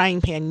said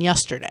frying pan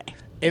yesterday.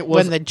 It was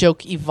when the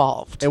joke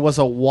evolved. It was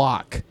a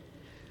wok.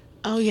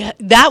 Oh, yeah.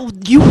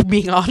 That you were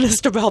being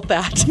honest about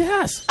that.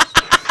 Yes.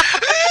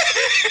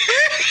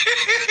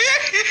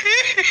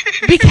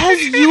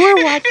 Because you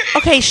were watching...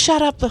 Okay,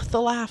 shut up with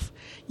the laugh.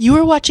 You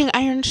were watching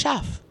Iron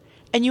Chef,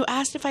 and you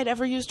asked if I'd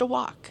ever used a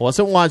wok.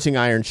 Wasn't watching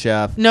Iron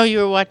Chef. No, you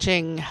were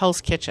watching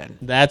Hell's Kitchen.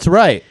 That's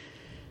right.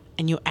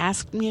 And you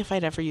asked me if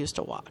I'd ever used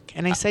a wok.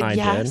 And I said I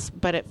yes,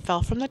 did. but it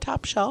fell from the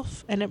top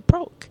shelf, and it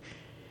broke.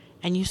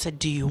 And you said,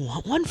 do you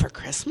want one for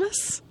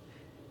Christmas?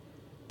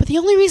 But the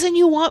only reason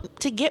you want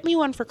to get me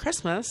one for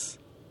Christmas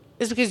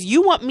is because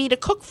you want me to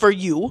cook for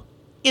you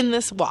in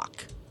this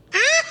wok.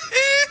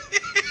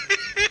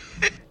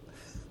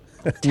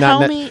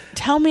 Tell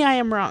me I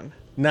am wrong.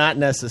 Not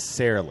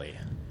necessarily.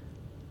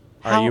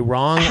 How- Are you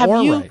wrong have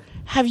or you, right?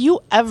 Have you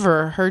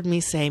ever heard me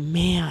say,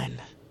 man,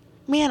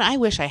 I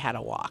wish I had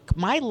a wok.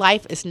 My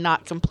life is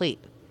not complete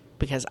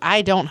because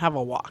I don't have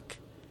a wok.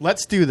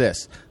 Let's do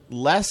this.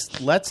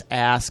 Let's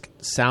ask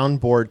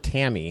Soundboard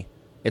Tammy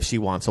if she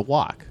wants a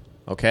wok.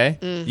 Okay?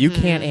 You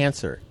can't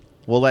answer.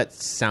 We'll let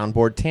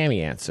Soundboard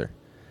Tammy answer.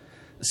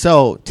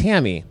 So,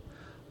 Tammy,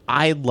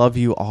 I love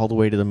you all the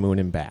way to the moon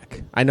and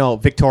back. I know,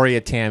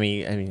 Victoria,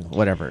 Tammy, I mean,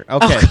 whatever.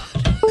 Okay.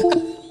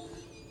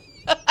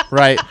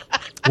 Right.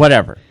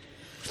 Whatever.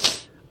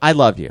 I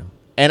love you.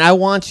 And I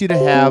want you to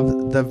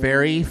have the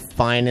very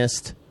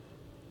finest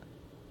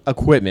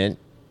equipment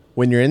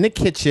when you're in the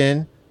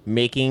kitchen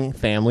making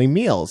family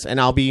meals.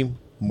 And I'll be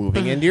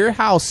moving into your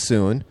house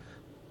soon.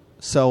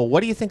 So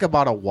what do you think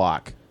about a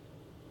wok?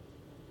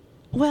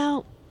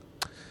 Well,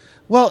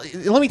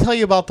 let me tell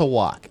you about the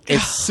wok.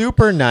 It's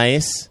super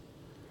nice.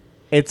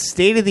 It's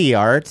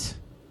state-of-the-art.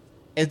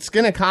 It's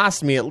going to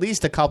cost me at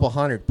least a couple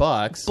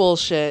 $100.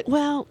 bullshit.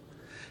 Well,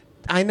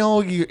 I know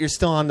you're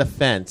still on the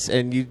fence,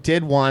 and you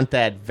did want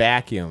that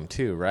vacuum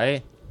too,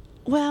 right?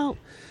 well,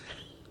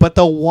 But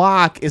the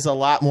wok is a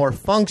lot more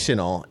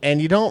functional, and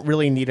you don't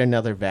really need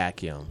another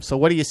vacuum. So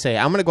what do you say?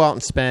 I'm going to go out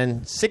and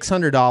spend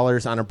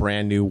 $600 on a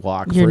brand new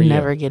wok you're for you.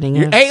 never getting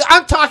You're- it. Hey,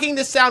 I'm talking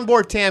to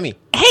Soundboard Tammy.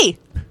 Hey,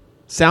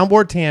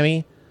 Soundboard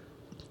Tammy,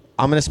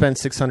 I'm going to spend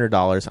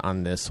 $600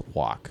 on this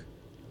wok.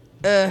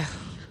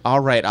 All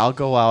right, I'll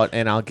go out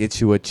and I'll get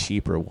you a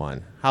cheaper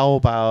one. How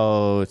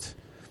about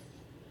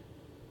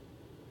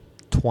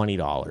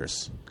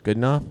 $20? Good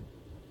enough?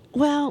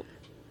 well,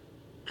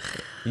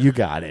 You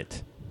got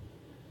it.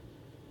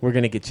 We're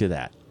going to get you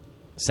that.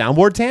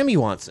 Soundboard Tammy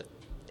wants it.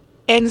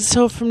 and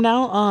so from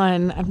now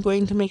on, I'm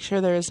going to make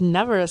sure there is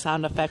never a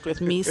sound effect with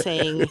me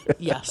saying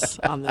yes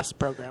on this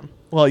program.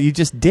 Well, you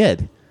just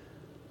did.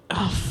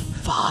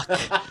 Fuck.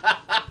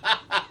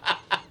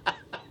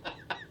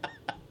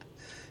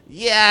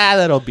 Yeah,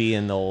 that'll be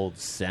in the old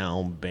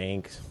sound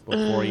bank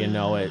before you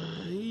know it.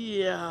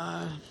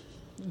 Yeah.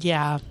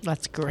 Yeah,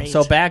 that's great.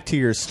 So back to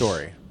your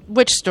story.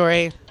 Which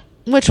story?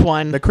 Which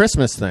one? The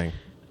Christmas thing.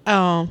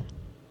 Oh.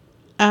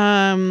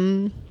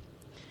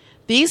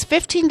 These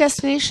 15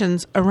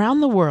 destinations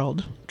around the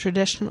world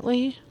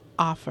traditionally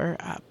offer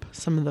up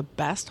some of the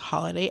best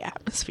holiday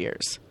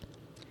atmospheres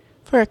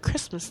for a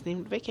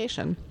Christmas-themed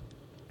vacation.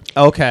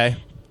 Okay.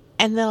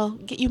 And they'll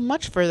get you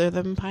much further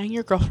than buying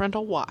your girlfriend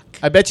a walk.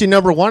 I bet you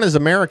number one is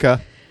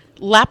America.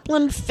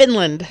 Lapland,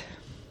 Finland.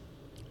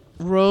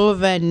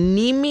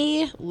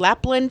 Rovaniemi,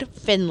 Lapland,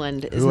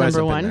 Finland is Who number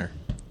hasn't one. been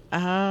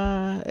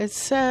there? It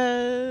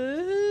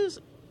says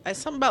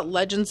something about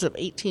legends of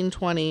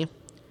 1820.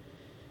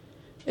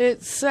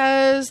 It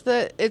says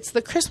that it's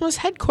the Christmas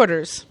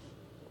headquarters,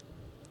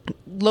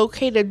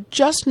 located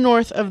just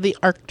north of the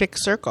Arctic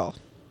Circle.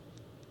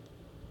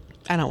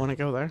 I don't want to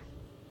go there.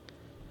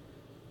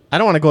 I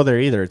don't want to go there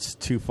either. It's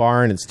too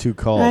far and it's too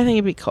cold. I think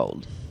it'd be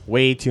cold.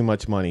 Way too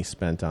much money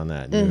spent on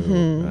that. No,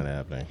 not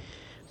happening.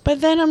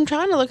 But then I'm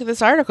trying to look at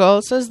this article.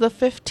 It says the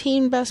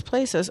 15 best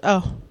places.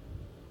 Oh,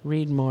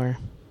 read more.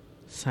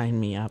 Sign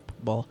me up,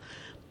 bull.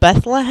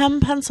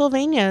 Bethlehem,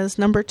 Pennsylvania is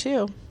number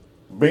 2.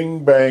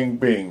 Bing, bang,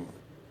 bing.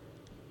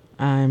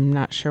 I'm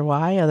not sure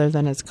why, other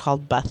than it's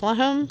called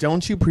Bethlehem.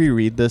 Don't you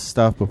pre-read this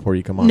stuff before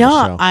you come on No,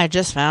 the show? I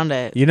just found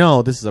it. You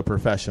know, this is a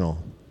professional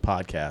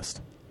podcast.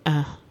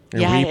 And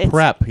we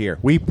prep here.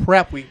 We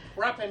prep and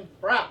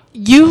prep.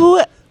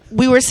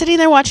 We were sitting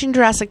there watching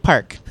Jurassic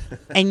Park,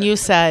 and you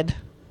said,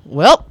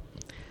 well,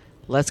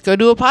 let's go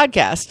do a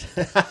podcast.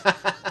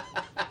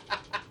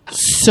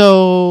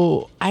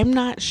 So I'm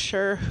not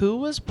sure who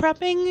was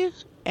prepping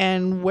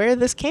and where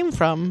this came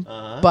from,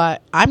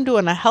 but I'm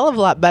doing a hell of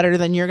a lot better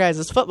than your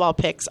guys' football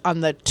picks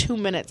on the 2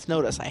 minutes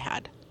notice I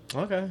had.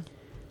 Okay.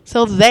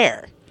 So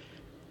there.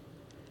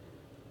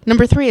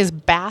 Number 3 is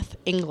Bath,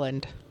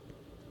 England,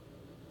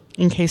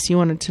 in case you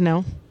wanted to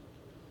know.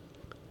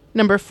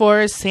 Number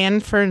 4 is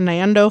San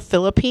Fernando,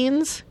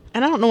 Philippines.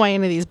 And I don't know why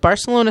any of these.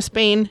 Barcelona,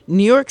 Spain,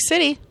 New York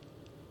City,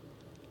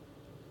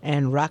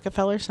 and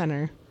Rockefeller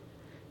Center.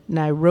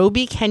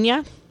 Nairobi,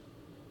 Kenya.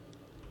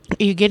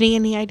 Are you getting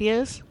any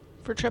ideas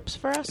for trips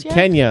for us yet?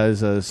 Kenya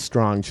is a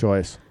strong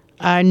choice.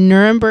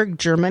 Nuremberg,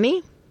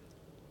 Germany.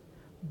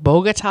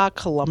 Bogota,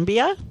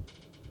 Colombia.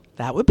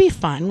 That would be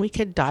fun. We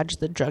could dodge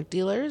the drug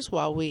dealers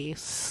while we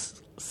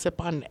sip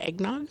on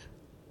eggnog.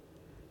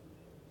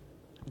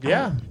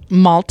 Yeah.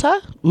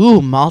 Malta.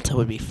 Ooh, Malta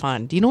would be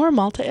fun. Do you know where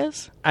Malta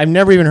is? I've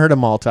never even heard of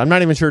Malta. I'm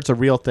not even sure it's a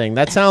real thing.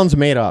 That sounds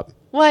made up.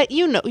 What?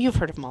 You know, you've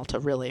heard of Malta,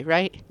 really,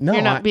 right? No,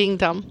 You're not being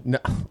dumb. No.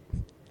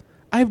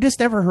 I've just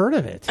never heard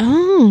of it.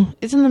 Oh,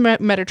 it's in the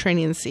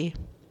Mediterranean Sea.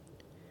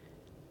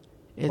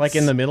 It's, Like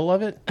in the middle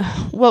of it?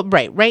 Well,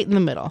 right in the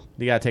middle.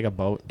 You gotta take a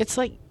boat. It's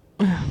like,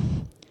 oh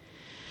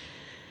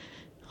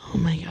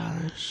my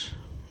gosh.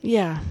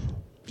 Yeah.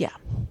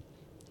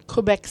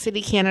 Quebec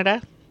City,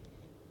 Canada.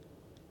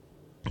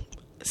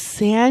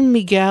 San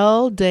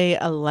Miguel de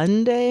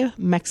Allende,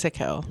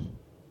 Mexico.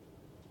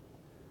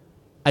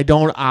 I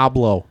don't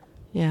hablo.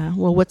 Yeah,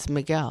 well, what's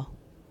Miguel?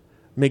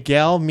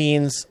 Miguel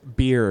means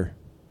beer,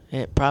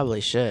 It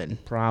probably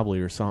should. probably,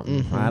 or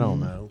something. I don't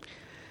know.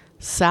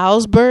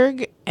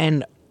 Salzburg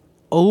and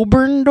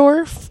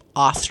Oberndorf,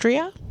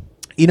 Austria.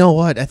 You know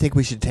what? I think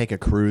we should take a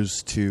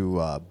cruise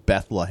to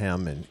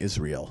Bethlehem in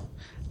Israel.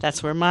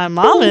 That's where my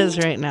mom is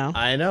right now.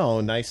 I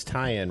know. Nice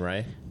tie-in,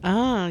 right?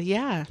 Oh,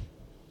 yeah.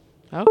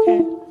 Okay.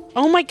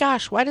 Oh, my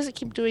gosh. Why does it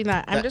keep doing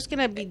that? I'm just going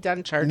to be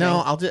done charging. No,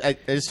 I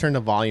just turned the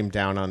volume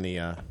down on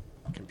the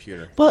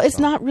computer. Well, it's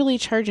not really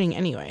charging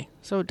anyway,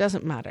 so it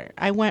doesn't matter.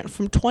 I went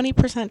from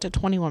 20% to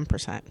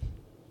 21%.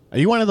 Are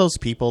you one of those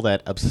people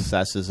that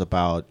obsesses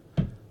about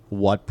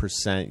what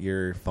percent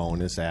your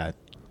phone is at?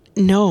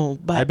 No,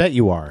 but I bet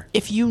you are.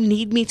 if you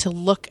need me to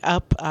look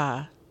up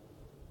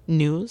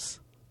news,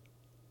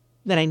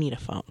 then I need a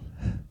phone.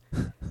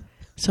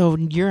 So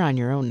you're on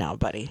your own now,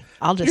 buddy.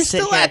 I'll just You're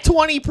sit still here. at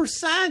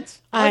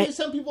 20%.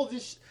 Some people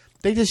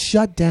they just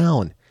shut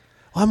down.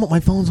 My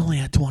phone's only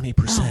at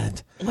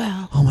 20%.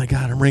 Well, Oh my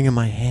God, I'm wringing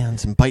my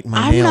hands and biting my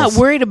I'm nails. not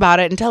worried about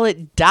it until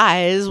it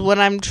dies when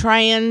I'm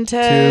trying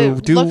to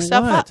do look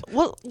stuff what? up.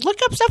 Well, look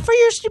up stuff for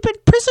your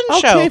stupid prison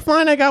Okay, show.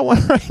 fine. I got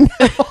one right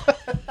now.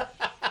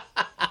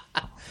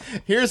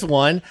 Here's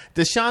one.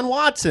 Deshaun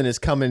Watson is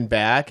coming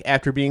back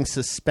after being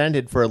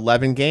suspended for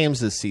 11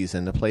 games this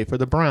season to play for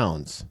the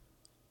Browns.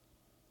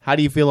 How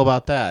do you feel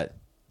about that?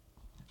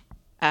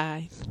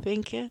 I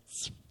think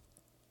it's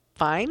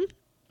fine.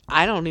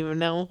 I don't even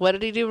know. What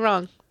did he do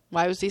wrong?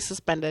 Why was he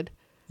suspended?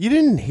 You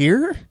didn't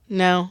hear?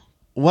 No.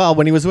 Well,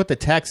 when he was with the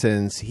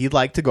Texans, he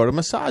liked to go to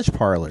massage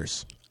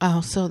parlors.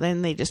 Oh, so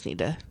then they just need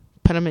to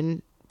put him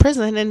in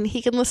prison and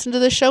he can listen to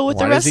the show with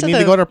Why the rest does of he them.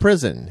 need to go to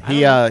prison?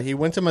 He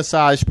went to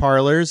massage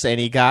parlors and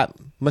he got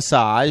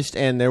massaged,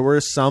 and there were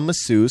some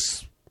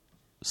masseuses,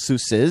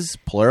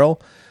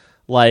 plural,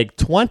 like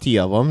 20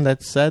 of them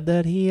that said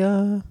that he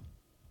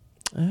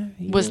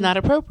was not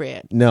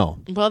appropriate. no.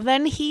 Well,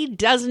 then he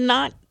does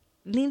not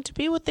need to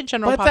be with the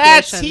general But population.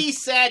 that's he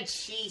said,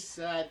 she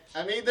said.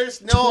 I mean,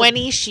 there's no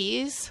 20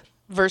 she's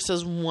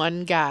versus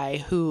one guy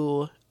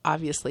who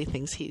obviously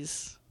thinks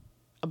he's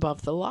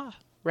above the law,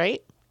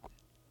 right?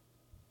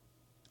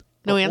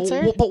 No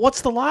answer? But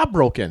what's the law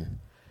broken?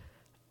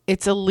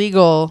 It's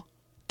illegal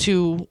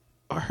to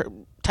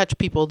touch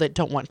people that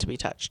don't want to be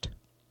touched.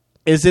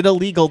 Is it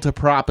illegal to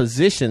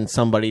proposition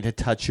somebody to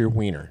touch your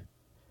wiener?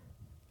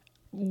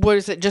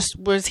 Was he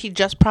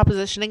just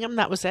propositioning him?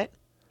 That was it?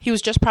 He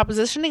was just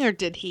propositioning, or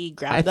did he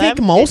grab I them?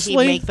 think mostly.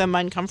 Did he make them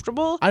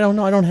uncomfortable? I don't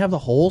know. I don't have the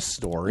whole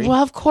story.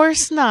 Well, of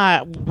course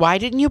not. Why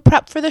didn't you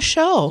prep for the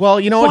show? Well,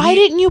 you know what? Why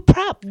didn't you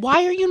prep?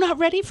 Why are you not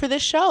ready for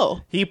this show?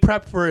 He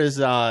prepped for his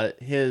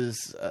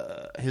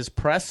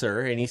presser,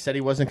 and he said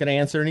he wasn't going to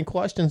answer any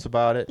questions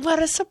about it.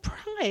 What a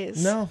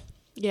surprise. No.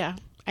 Yeah,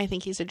 I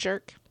think he's a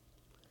jerk.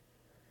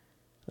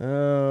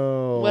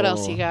 Oh. What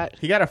else you got?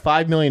 He got a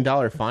 $5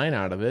 million fine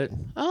out of it.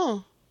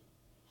 Oh,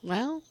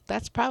 well,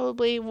 that's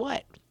probably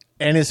what?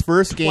 And his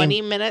first game.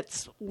 20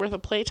 minutes worth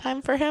of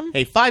playtime for him?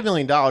 Hey, $5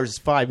 million is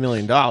 $5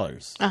 million.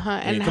 Uh-huh.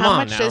 And come how on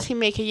much now. does he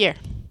make a year?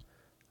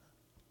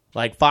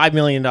 Like $5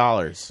 million.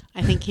 I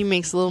think he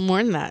makes a little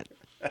more than that.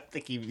 I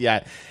think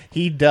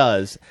he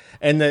does.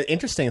 And the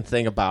interesting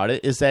thing about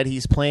it is that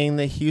he's playing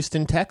the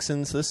Houston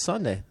Texans this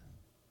Sunday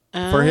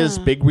for his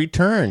big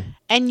return.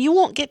 And you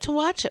won't get to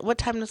watch it. What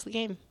time is the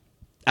game?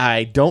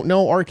 I don't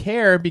know or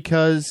care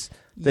because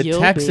the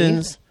You'll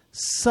Texans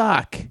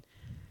suck.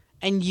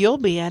 And you'll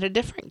be at a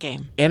different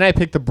game. And I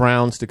picked the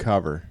Browns to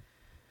cover.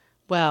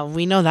 Well,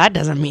 we know that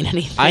doesn't mean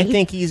anything. I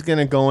think he's going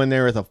to go in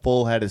there with a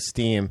full head of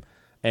steam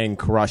and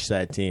crush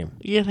that team.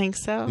 You think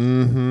so?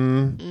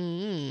 Mm-hmm.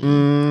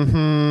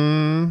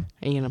 Mm-hmm.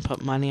 Are you going to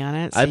put money on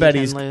it so I bet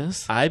you he's can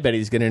lose? I bet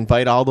he's going to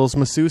invite all those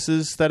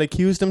masseuses that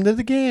accused him to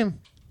the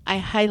game. I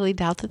highly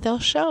doubt that they'll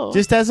show.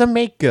 Just as a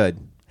make good.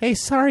 Hey,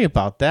 sorry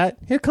about that.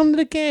 Here, come to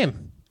the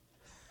game.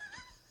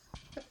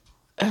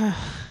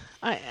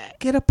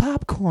 Get a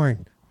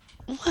popcorn.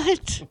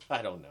 What?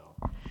 I don't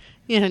know.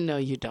 Yeah, no,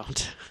 you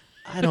don't.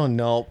 I don't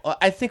know.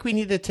 I think we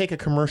need to take a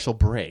commercial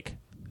break.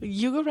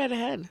 You go right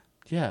ahead.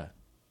 Yeah.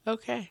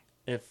 Okay.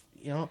 If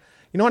you know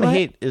what I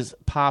hate is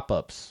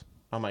pop-ups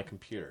on my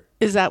computer.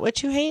 Is that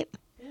what you hate?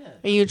 Yeah.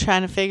 Are you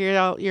trying to figure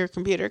out your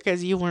computer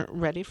because you weren't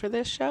ready for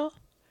this show?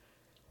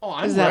 Oh,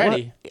 I'm Is that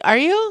ready. What, are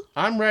you?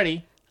 I'm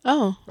ready.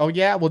 Oh. Oh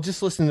yeah. Well,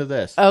 just listen to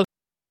this. Oh.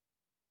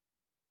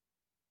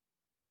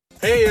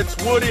 Hey,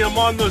 it's Woody. I'm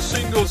on the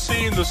single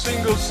scene, the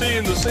single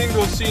scene, the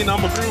single scene.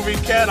 I'm a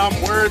groovy cat. I'm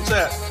where it's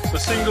at. The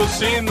single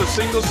scene, the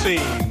single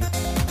scene.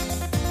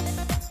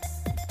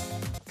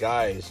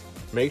 Guys,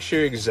 make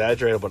sure you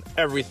exaggerate about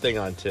everything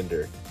on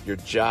Tinder. Your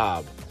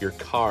job, your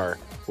car,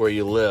 where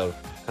you live,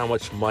 how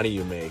much money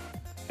you make.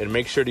 And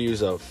make sure to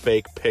use a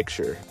fake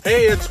picture.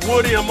 Hey, it's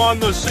Woody. I'm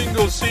on the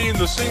single scene,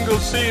 the single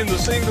scene, the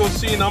single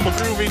scene. I'm a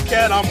groovy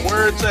cat. I'm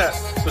where it's at.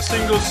 The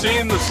single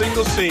scene, the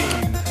single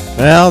scene.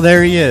 Well,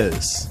 there he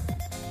is.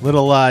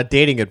 Little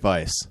dating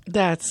advice.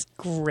 That's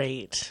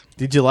great.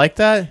 Did you like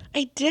that?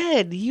 I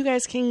did. You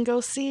guys can go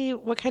see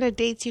what kind of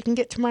dates you can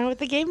get tomorrow at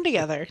the game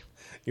together.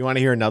 You want to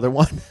hear another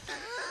one?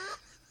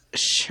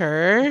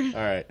 Sure. All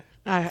right.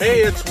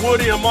 Hey, it's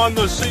Woody. I'm on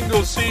the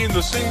single scene,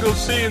 the single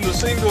scene, the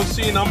single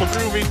scene. I'm a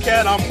groovy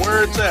cat. I'm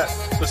where it's at.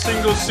 The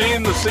single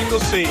scene, the single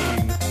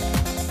scene.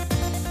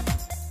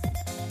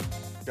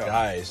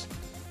 Guys,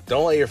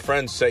 don't let your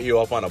friends set you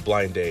up on a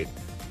blind date.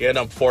 You end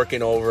up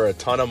forking over a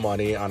ton of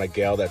money on a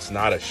gal that's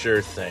not a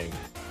sure thing.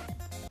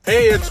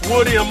 Hey, it's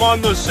Woody. I'm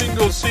on the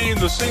single scene,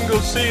 the single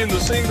scene, the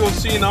single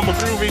scene. I'm a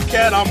groovy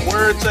cat. I'm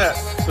where it's at.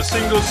 The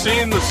single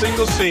scene, the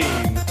single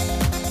scene.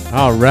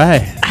 All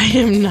right. I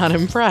am not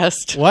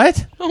impressed.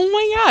 What? Oh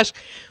my gosh.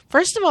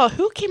 First of all,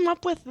 who came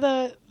up with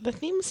the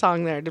theme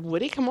song there? Did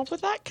Woody come up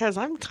with that? Because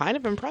I'm kind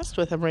of impressed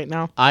with him right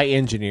now. I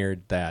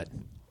engineered that.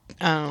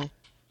 Oh.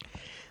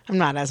 I'm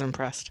not as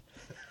impressed.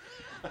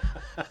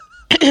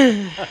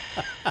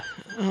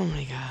 Oh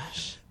my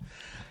gosh.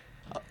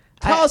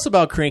 Tell us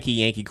about Cranky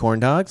Yankee Corn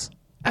Dogs.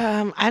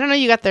 I don't know.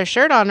 You got their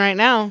shirt on right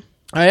now.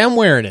 I am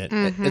wearing it.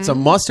 It's a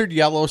mustard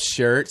yellow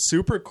shirt.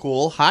 Super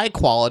cool. High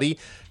quality.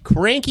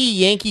 Cranky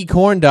Yankee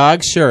Corn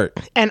Dog shirt.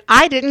 And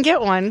I didn't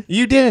get one.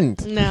 You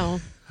didn't.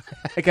 No.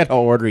 I got to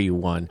order you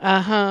one.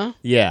 Uh-huh.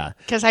 Yeah.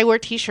 Because I wear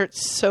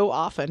T-shirts so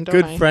often, don't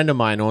Good I? friend of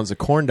mine owns a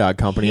corn dog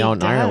company He out in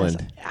does.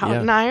 Ireland. Out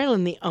in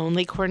Ireland, the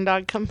only corn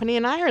dog company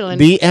in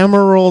Ireland. The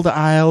Emerald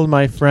Isle,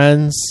 my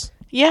friends.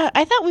 Yeah,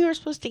 I thought we were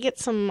supposed to get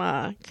some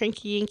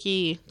Cranky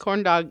Yankee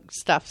corn dog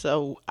stuff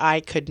so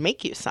I could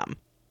make you some.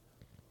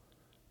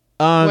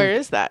 Where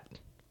is that?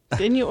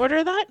 Didn't you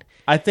order that?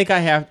 I think I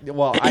have.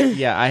 Well,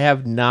 I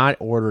have not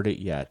ordered it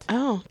yet.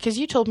 Oh, because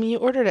you told me you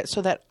ordered it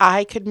so that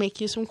I could make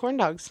you some corn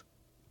dogs.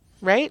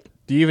 Right?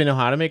 Do you even know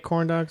how to make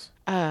corn dogs?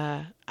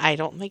 I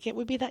don't think it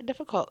would be that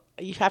difficult.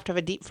 You have to have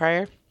a deep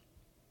fryer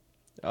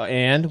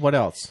And what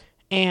else?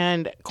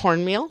 and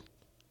cornmeal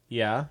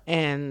Yeah.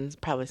 and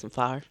probably some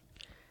flour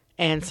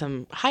and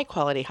some high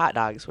quality hot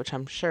dogs, which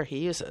I'm sure he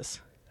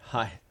uses.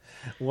 Hi.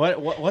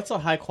 What's a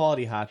high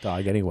quality hot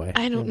dog anyway?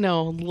 I don't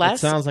know. It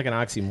sounds like an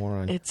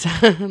oxymoron. It's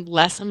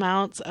less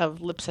amounts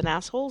of lips and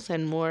assholes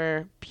and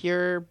more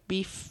pure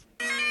beef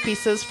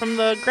pieces from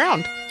the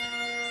ground.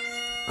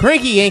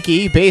 Cranky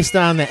Yankee, based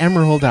on the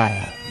Emerald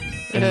Isle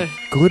in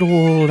good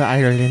old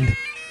Ireland,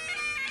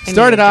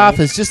 started off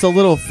as just a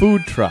little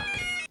food truck.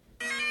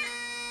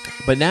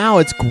 But now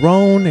it's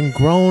grown and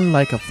grown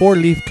like a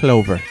 4-leaf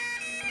clover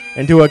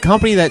into a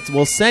company that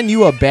will send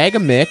you a bag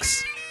of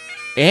mix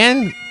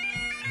and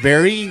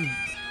very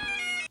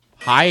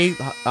high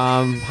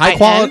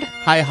quality,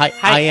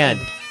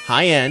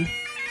 high end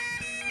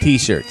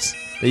T-shirts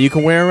that you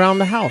can wear around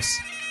the house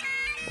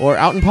or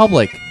out in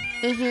public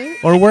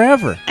or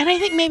wherever. And I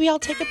think maybe I'll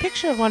take a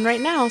picture of one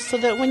right now so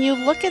that when you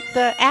look at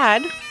the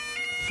ad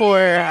for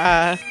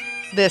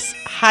this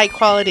high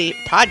quality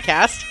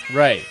podcast,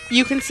 right,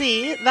 you can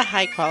see the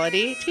high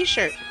quality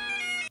T-shirt.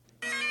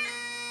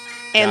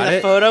 And Got the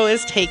it? photo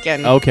is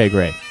taken. Okay,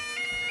 great.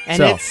 And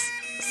So- it's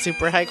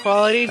super high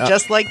quality,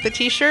 just like the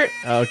T-shirt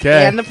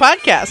Okay. and the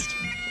podcast.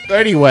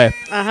 Anyway,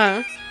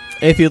 Uh-huh.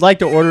 if you'd like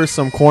to order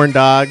some corn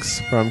dogs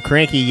from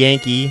Cranky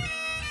Yankee,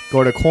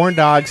 go to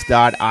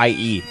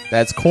corndogs.ie.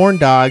 That's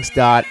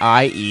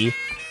corndogs.ie.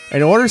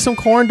 And order some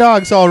corn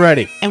dogs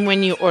already. And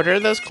when you order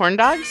those corn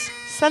dogs,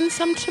 send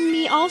some to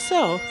me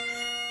also.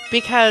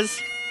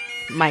 Because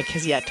Mike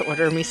has yet to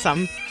order me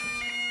some.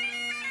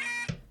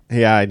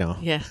 Yeah, I know.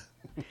 Yeah.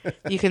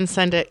 You can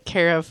send it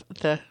care of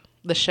the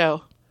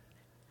show.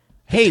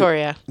 Hey,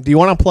 Victoria. do you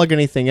want to plug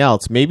anything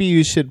else? Maybe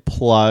you should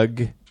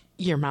plug...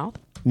 Your mouth?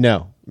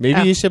 No.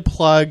 Maybe Oh. you should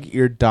plug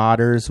your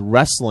daughter's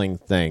wrestling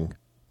thing.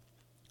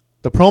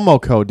 The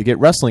promo code to get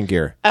wrestling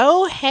gear.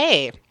 Oh,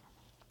 hey.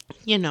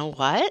 You know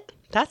what?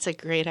 That's a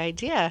great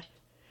idea.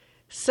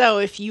 So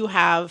if you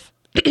have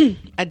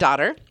a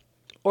daughter,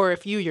 or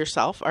if you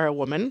yourself are a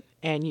woman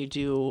and you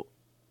do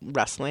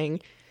wrestling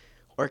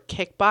or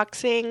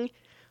kickboxing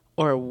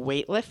or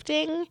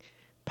weightlifting,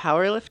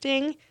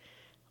 powerlifting,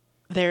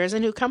 there is a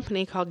new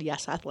company called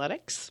Yes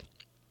Athletics.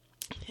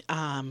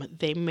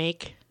 They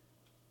make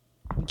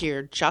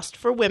gear just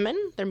for women.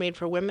 They're made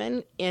for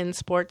women in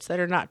sports that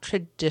are not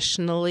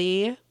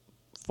traditionally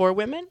for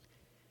women.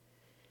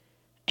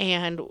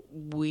 And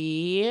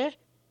we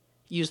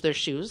use their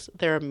shoes.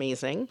 They're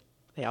amazing.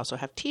 They also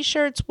have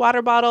T-shirts,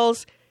 water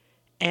bottles,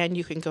 and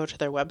you can go to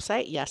their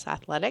website, Yes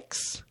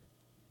Athletics.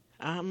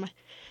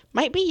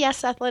 Might be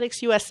Yes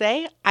Athletics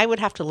USA. I would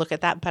have to look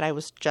at that, but I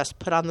was just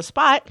put on the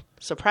spot.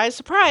 Surprise,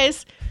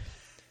 surprise.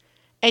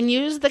 And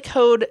use the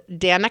code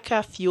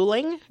Danica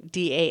Fueling,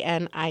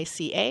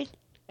 DANICA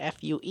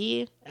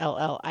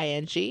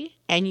FUELLING,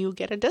 and you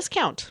get a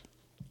discount.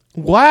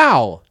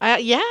 Wow.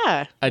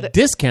 Yeah. A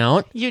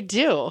discount? You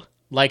do.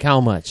 Like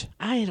how much?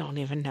 I don't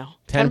even know.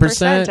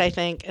 10%? I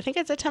think. I think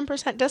it's a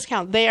 10%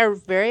 discount. They are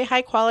very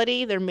high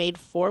quality. They're made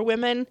for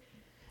women.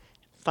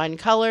 Fun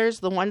colors.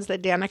 The ones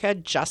that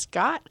Danica just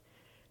got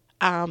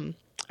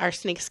are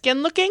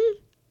snakeskin looking.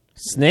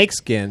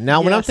 Snakeskin.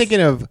 Now, when I'm Yes. thinking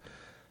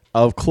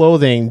of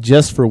clothing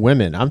just for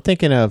women, I'm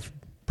thinking of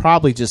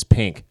probably just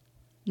pink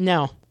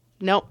No.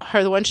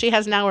 The ones she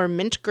has now are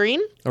mint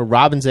green. or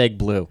robin's egg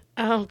blue.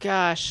 Oh,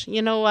 gosh.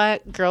 You know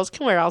what? Girls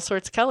can wear all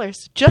sorts of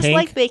colors. Just Pink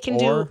like they can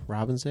or do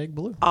robin's egg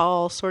blue.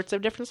 all sorts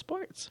of different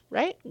sports,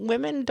 right?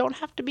 Women don't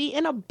have to be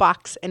in a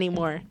box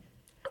anymore.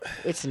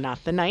 It's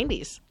not the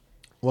 90s.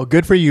 Well,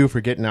 good for you for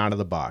getting out of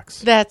the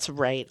box. That's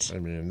right. I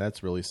mean,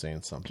 that's really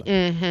saying something.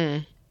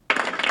 Mm-hmm.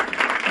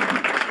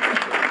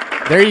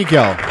 There you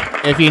go.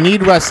 If you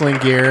need wrestling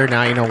gear,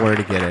 now you know where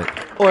to get it.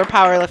 Or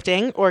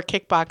powerlifting or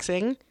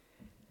kickboxing.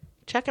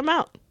 Check them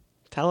out.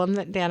 Tell them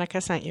that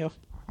Danica sent you.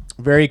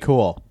 Very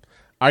cool.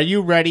 Are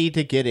you ready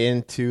to get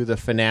into the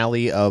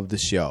finale of the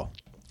show?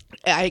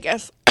 I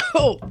guess.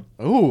 Oh,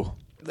 Ooh,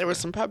 there was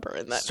some pepper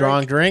in that.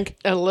 strong drink?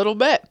 A little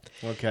bit.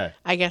 Okay.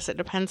 I guess it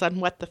depends on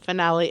what the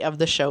finale of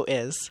the show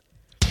is.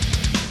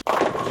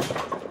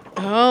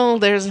 Oh,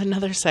 there's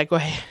another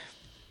segue.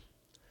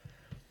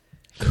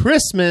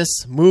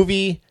 Christmas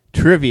movie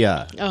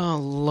trivia. Oh,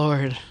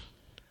 Lord.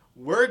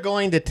 We're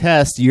going to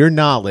test your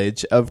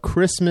knowledge of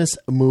Christmas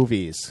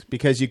movies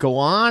because you go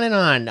on and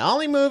on. The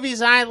only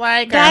movies I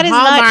like That are is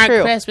not Hallmark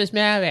true. Christmas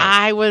movies.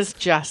 I was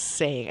just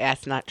saying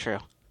that's not true.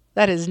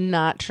 That is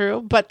not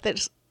true. But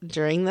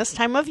during this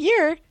time of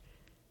year,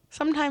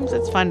 sometimes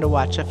it's fun to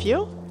watch a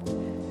few.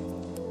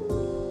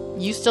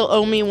 You still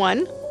owe me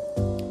one,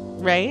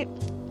 right?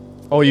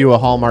 Oh, you a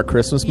Hallmark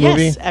Christmas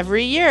movie? Yes,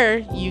 every year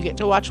you get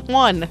to watch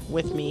one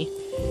with me.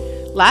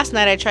 Last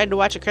night I tried to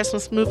watch a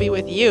Christmas movie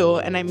with you,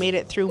 and I made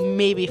it through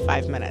maybe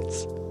 5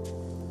 minutes.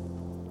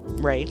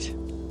 Right.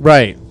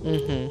 Right.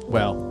 Mm-hmm.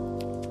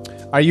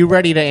 Well, are you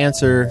ready to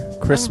answer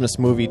Christmas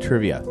movie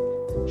trivia?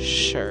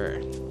 Sure.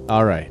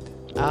 All right.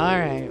 All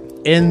right.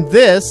 In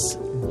this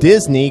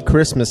Disney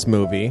Christmas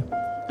movie,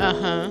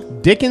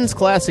 Dickens'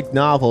 classic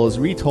novel is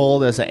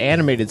retold as an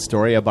animated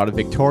story about a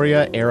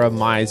Victoria-era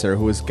miser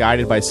who is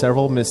guided by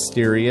several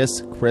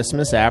mysterious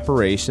Christmas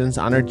apparitions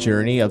on a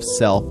journey of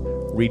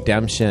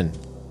self-redemption.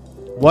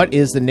 What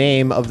is the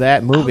name of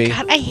that movie? Oh,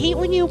 God, I hate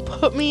when you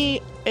put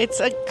me It's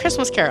a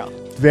Christmas Carol.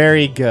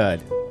 Very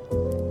good.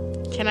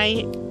 Can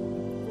I?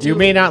 You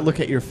may not look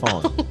at your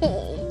phone.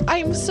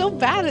 I'm so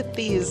bad at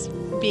these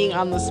being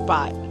on the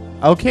spot.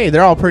 Okay,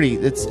 they're all pretty.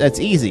 That's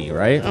easy,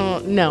 right? Oh,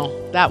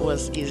 no, that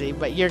was easy,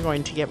 but you're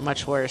going to get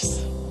much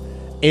worse.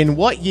 In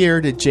what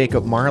year did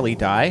Jacob Marley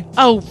die?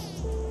 Oh,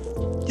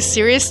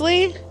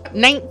 seriously?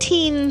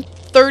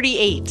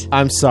 1938.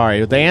 I'm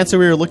sorry. The answer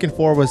we were looking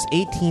for was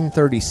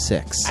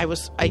 1836. I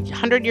was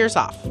 100 years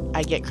off.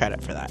 I get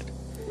credit for that.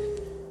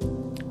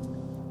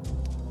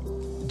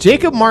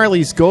 Jacob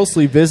Marley's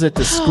ghostly visit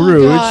to Oh,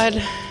 Scrooge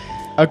God.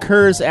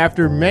 occurs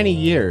after many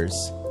years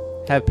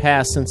have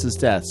passed since his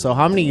death. So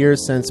how many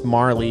years since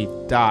Marley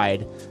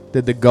died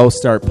did the ghost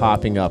start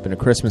popping up in A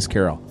Christmas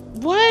Carol?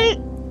 What?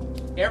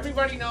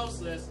 Everybody knows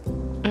this.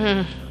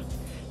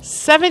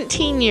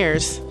 17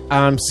 years.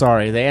 I'm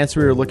sorry. The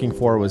answer we were looking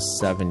for was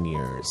 7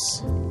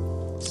 years.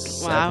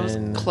 Wow, I was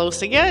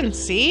close again.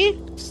 See?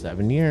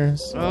 7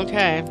 years.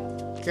 Okay.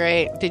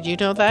 Great. Did you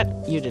know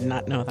that? You did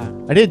not know that.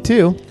 I did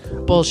too.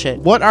 Bullshit.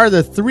 What are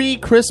the 3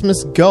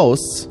 Christmas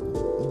ghosts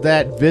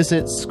that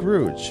visit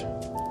Scrooge?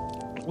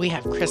 We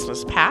have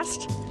Christmas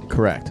past,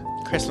 Correct.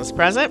 Christmas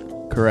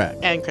present, Correct.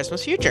 and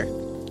Christmas future.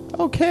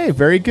 Okay,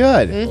 very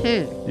good.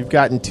 Mm-hmm. You've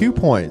gotten 2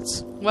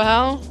 points.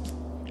 Well,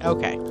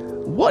 okay.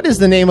 What is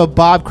the name of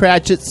Bob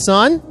Cratchit's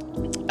son?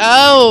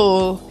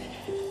 Oh.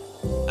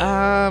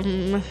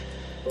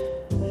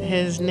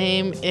 His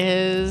name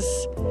is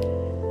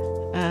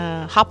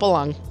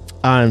Hopalong.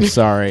 I'm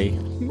sorry.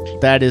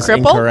 That is Cripple?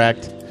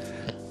 incorrect.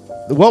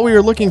 What we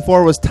were looking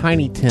for was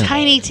Tiny Tim.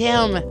 Tiny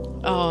Tim.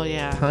 Oh,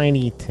 yeah.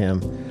 Tiny Tim.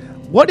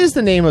 What is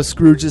the name of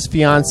Scrooge's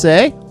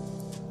fiancée?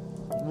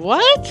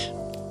 What?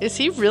 Is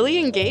he really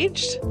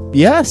engaged?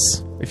 Yes.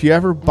 If you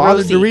ever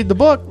bothered to Rosie. read the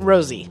book.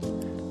 Rosie.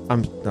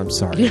 I'm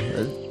sorry.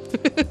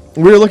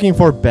 We were looking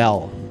for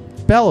Belle.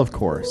 Belle, of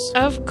course.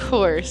 Of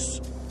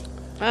course.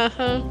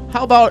 Uh-huh.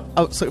 How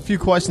about so a few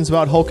questions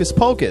about Hocus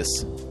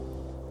Pocus?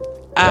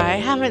 I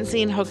haven't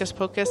seen Hocus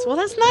Pocus. Well,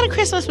 that's not a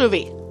Christmas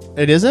movie.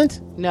 It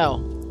isn't?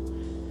 No.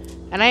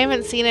 And I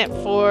haven't seen it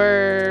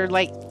for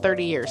like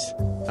 30 years.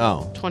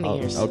 Oh. 20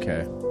 years.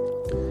 Okay.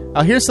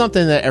 Here's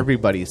something that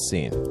everybody's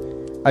seen.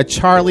 A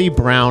Charlie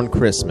Brown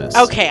Christmas.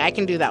 Okay, I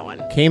can do that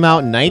one. Came out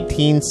in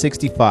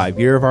 1965,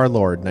 year of our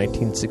Lord,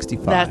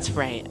 1965. That's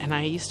right. And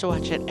I used to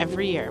watch it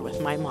every year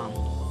with my mom.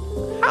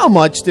 How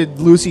much did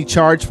Lucy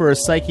charge for a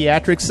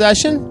psychiatric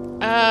session?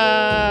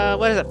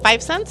 What is it,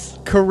 5 cents?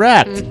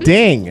 Correct. Mm-hmm.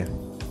 Ding.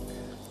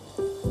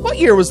 What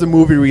year was the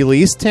movie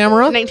released,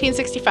 Tamara?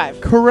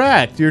 1965.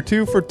 Correct. You're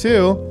 2 for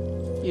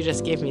 2. You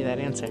just gave me that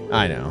answer.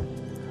 I know.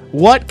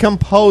 What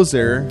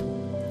composer's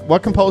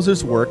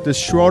work does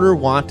Schroeder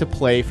want to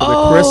play for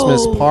the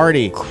Christmas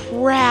party?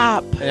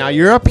 Crap. Now,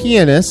 you're a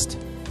pianist,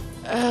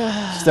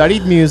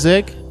 studied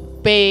music.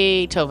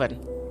 Beethoven.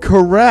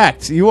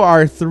 Correct. You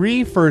are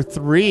 3 for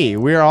 3.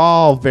 We're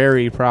all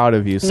very proud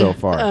of you so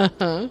far.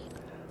 Uh-huh.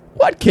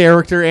 What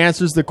character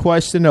answers the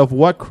question of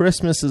what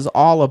Christmas is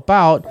all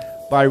about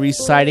by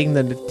reciting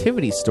the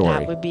nativity story?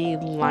 That would be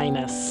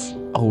Linus.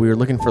 Oh, we were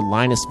looking for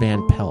Linus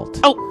Van Pelt.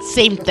 Oh,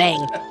 same thing.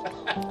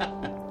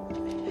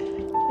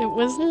 It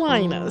was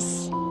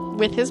Linus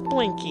with his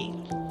blinky.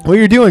 Well,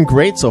 you're doing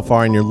great so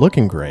far, and you're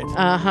looking great.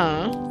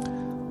 Uh-huh.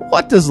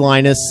 What does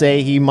Linus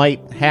say he might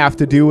have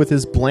to do with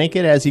his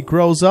blanket as he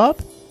grows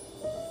up?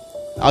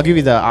 I'll give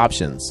you the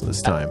options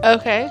this time.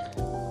 Okay.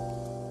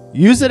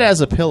 Use it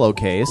as a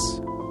pillowcase,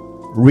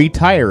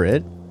 retire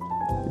it,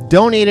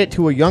 donate it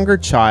to a younger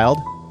child,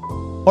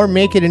 or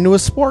make it into a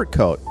sport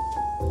coat.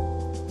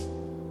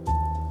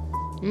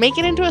 Make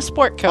it into a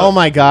sport coat. Oh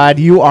my God,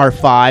 you are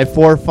 5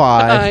 for 5.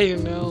 I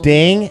know.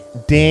 Ding,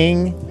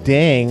 ding,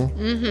 ding.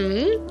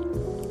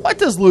 Mm-hmm. What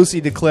does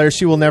Lucy declare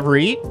she will never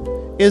eat?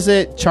 Is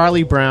it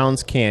Charlie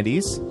Brown's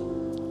candies,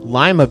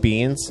 lima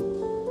beans,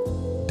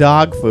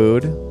 dog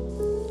food,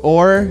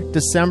 or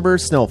December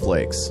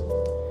snowflakes?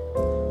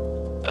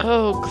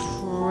 Oh,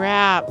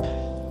 crap.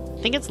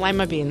 I think it's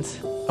lima beans.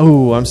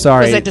 Oh, I'm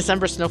sorry. Was it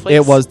December snowflakes?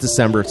 It was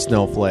December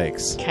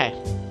snowflakes. Okay.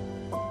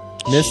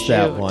 Missed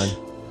that Shoot. one.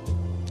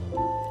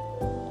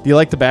 Do you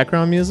like the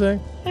background music?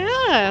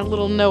 Yeah, a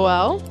little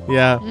Noel.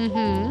 Yeah.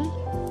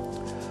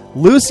 Mm-hmm.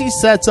 Lucy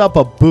sets up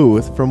a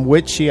booth from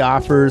which she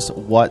offers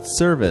what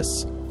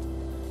service?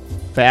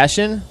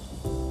 Fashion,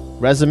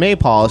 resume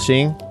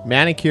polishing,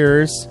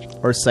 manicures,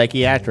 or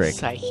psychiatric?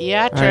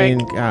 Psychiatric. I mean,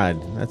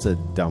 God, that's a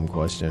dumb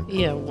question.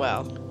 Yeah,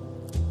 well.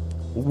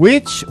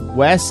 Which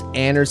Wes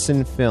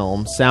Anderson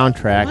film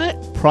soundtrack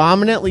What?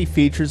 prominently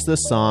features the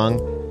song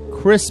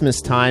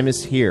Christmas Time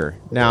is Here?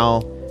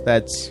 Now,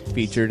 that's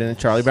featured in a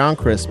Charlie Brown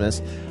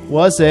Christmas.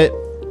 Was it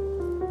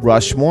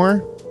Rushmore,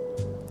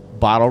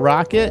 Bottle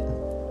Rocket,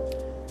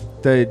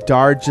 the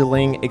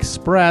Darjeeling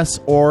Express,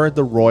 or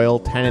the Royal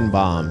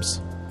Tenenbaums?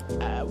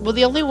 Well,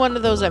 the only one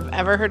of those I've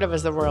ever heard of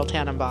is the Royal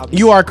Tannenbaums.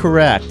 You are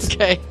correct.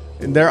 Okay.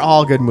 And they're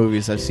all good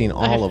movies. I've seen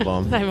all of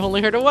them. I've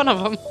only heard of one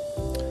of them.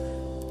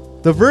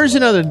 The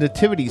version of the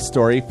nativity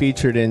story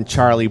featured in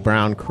Charlie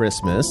Brown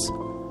Christmas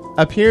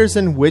appears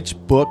in which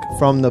book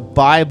from the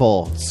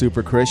Bible,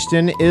 Super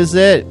Christian? Is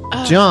it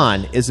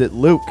John? Is it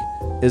Luke?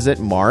 Is it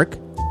Mark?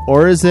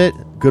 Or is it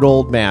good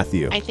old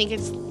Matthew? I think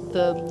it's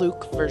the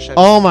Luke version.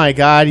 Oh my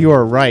God, you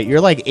are right.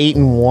 You're like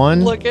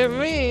 8-1. Look at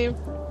me.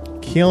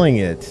 Killing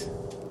it.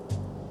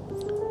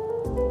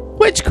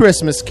 Which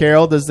Christmas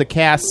carol does the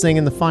cast sing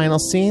in the final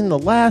scene? The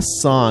last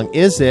song.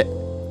 Is it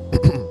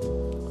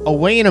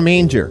Away in a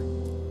Manger?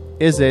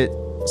 Is it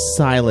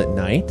Silent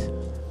Night?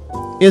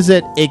 Is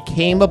it It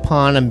Came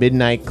Upon a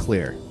Midnight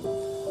Clear?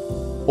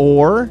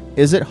 Or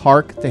is it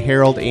Hark the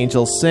Herald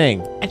Angels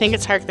Sing? I think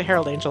it's Hark the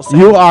Herald Angels Sing.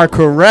 You are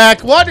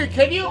correct. Wonder,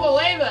 can you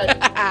believe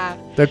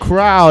it? The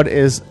crowd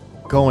is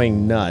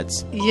going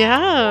nuts.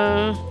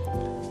 Yeah.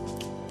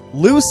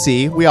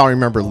 Lucy, we all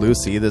remember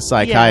Lucy, the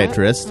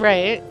psychiatrist. Yeah,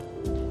 right.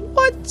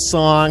 What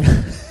song?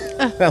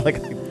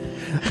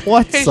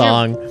 What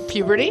song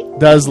Puberty?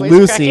 does Voice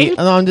Lucy? cracking?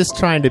 I'm just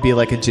trying to be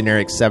like a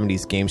generic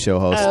 70s game show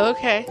host. Oh,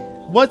 okay.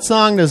 What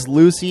song does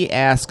Lucy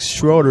ask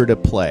Schroeder to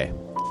play?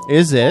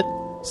 Is it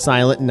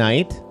Silent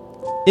Night?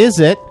 Is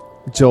it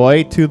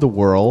Joy to the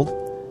World?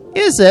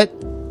 Is it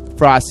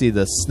Frosty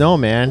the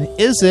Snowman?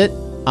 Is it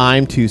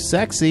I'm Too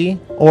Sexy?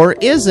 Or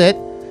is it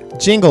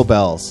Jingle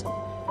Bells?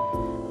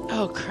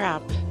 Oh,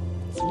 crap.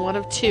 It's one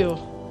of two.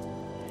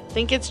 I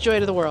think it's Joy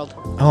to the World.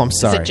 Oh, I'm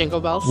sorry. Is it Jingle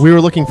Bells? We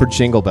were looking for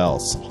Jingle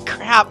Bells.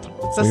 Crap.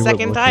 It's the We were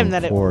second time looking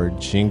that it... for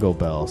Jingle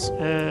Bells.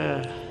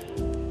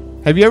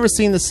 Have you ever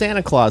seen the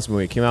Santa Claus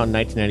movie? It came out in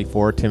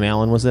 1994. Tim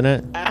Allen was in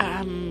it.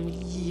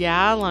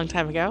 Yeah, a long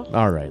time ago.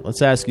 All right,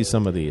 let's ask you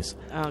some of these.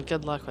 Oh,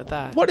 good luck with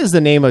that. What is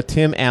the name of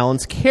Tim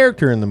Allen's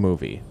character in the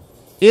movie?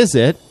 Is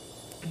it?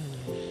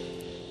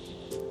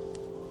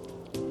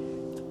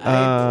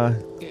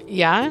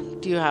 Yeah?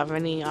 Do you have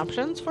any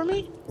options for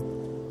me?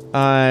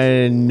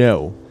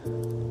 No.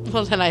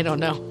 Well, then I don't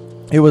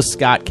know. It was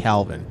Scott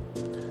Calvin.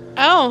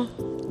 Oh.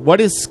 What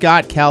is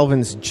Scott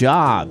Calvin's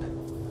job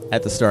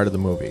at the start of the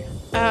movie?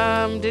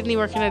 Didn't he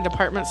work in a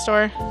department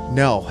store?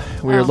 No,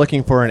 we were Oh.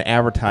 looking for an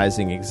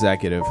advertising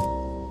executive.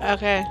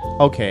 Okay.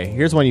 Okay,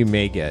 here's one you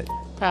may get.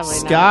 Probably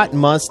not. Scott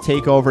must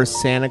take over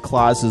Santa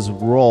Claus's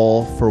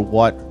role for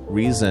what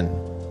reason?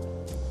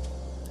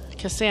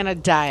 Because Santa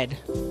died.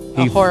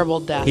 He- A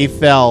horrible death. He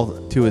fell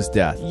to his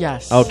death.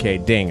 Yes. Okay,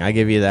 ding. I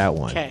give you that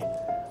one. Okay.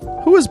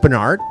 Who is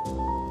Bernard?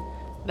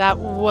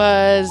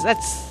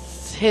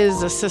 That's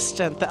his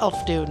assistant, the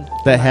elf dude.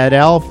 The head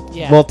elf?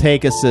 Yeah. We'll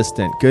take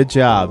assistant. Good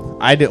job.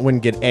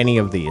 Wouldn't get any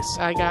of these.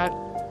 I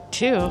got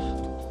 2.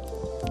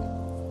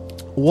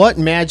 What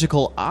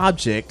magical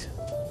object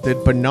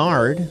did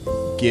Bernard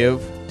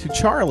give to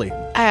Charlie?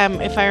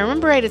 If I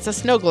remember right, it's a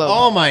snow globe.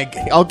 Oh my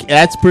god. Okay,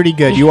 that's pretty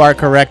good. You are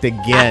correct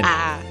again.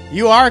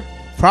 You are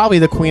probably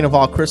the queen of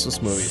all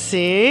Christmas movies.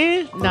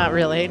 See? Not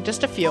really.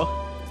 Just a few.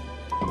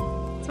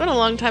 It's been a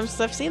long time since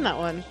I've seen that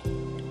one.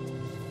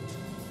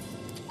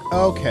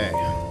 Okay.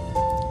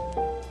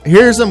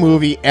 Here's a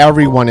movie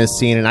everyone has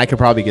seen, and I could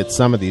probably get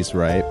some of these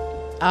right.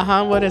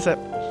 Uh-huh. What is it?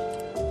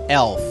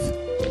 Elf.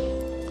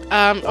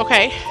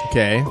 Okay.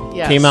 Okay.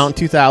 Yes. Came out in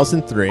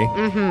 2003.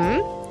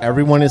 Mm-hmm.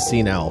 Everyone has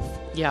seen Elf.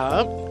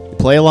 Yup.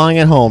 Play along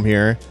at home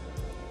here.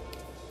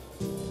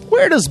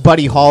 Where does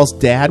Buddy Hall's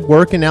dad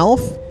work in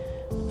Elf?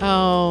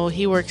 Oh,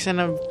 he works in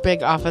a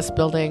big office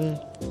building.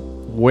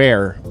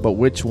 Where? But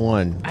which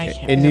one? I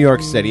can't In New remember.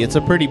 York City. It's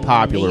a pretty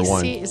popular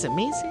one. Is it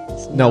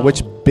Macy's? No,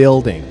 which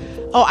building?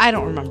 Oh, I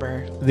don't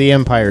remember. The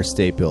Empire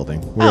State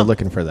Building. We were Oh.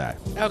 looking for that.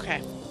 Okay.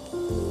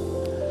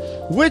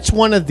 Which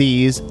one of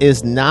these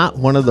is not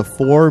one of the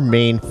 4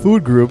 main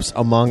food groups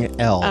among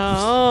elves?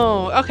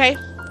 Oh, okay.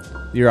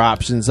 Your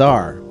options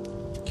are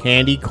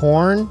candy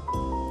corn,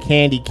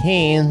 candy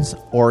canes,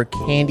 or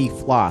candy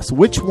floss.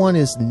 Which one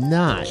is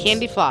not?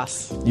 Candy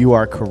floss. You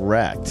are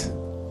correct.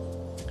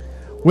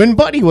 When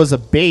Buddy was a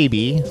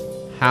baby,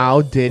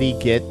 how did he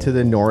get to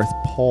the North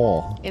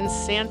Pole? In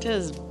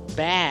Santa's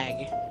bag.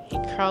 He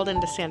crawled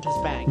into Santa's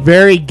bag.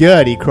 Very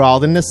good. He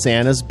crawled into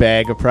Santa's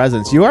bag of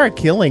presents. You are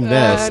killing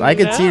this. I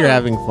can see no. you're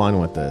having fun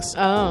with this.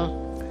 Oh.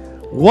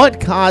 What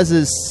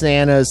causes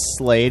Santa's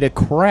sleigh to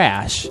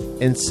crash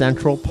in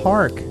Central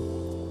Park?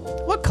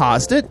 What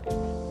caused it?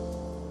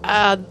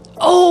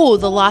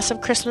 The loss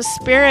of Christmas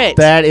spirit.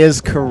 That is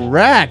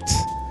correct.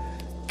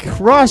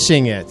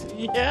 Crushing it.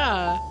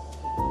 Yeah.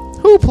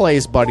 Who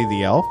plays Buddy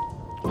the Elf?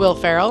 Will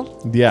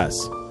Ferrell.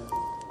 Yes.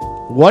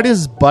 What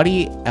is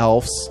Buddy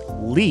Elf's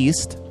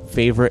least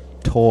favorite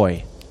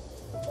toy?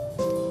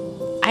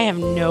 I have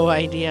no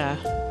idea.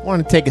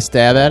 Want to take a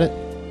stab at it?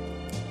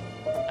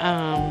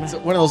 Um, It's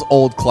one of those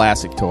old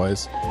classic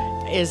toys.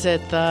 is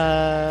it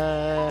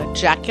the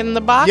Jack in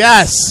the Box?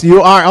 Yes,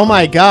 you are. Oh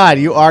my god,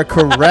 you are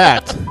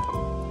correct.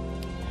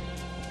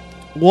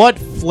 What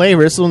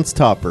flavor? This one's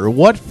tougher.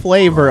 What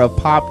flavor of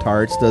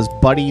Pop-Tarts does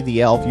Buddy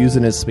the Elf use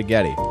in his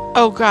spaghetti?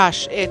 Oh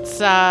gosh,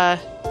 it's is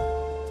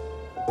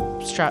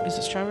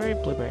it strawberry?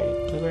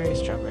 Blueberry,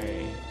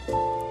 strawberry.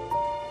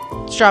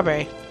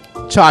 Strawberry.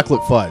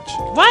 Chocolate fudge.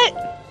 What?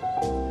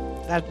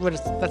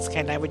 That's the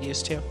kind I would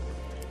use too.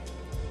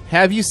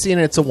 Have you seen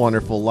It's a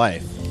Wonderful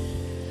Life?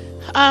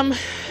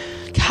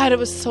 God, it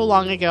was so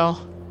long ago.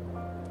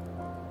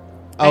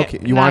 Okay,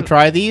 you want to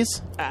try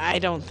these? I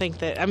don't think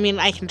that... I mean,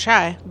 I can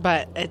try,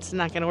 but it's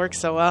not going to work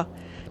so well.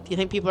 Do you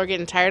think people are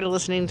getting tired of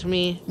listening to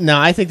me? No,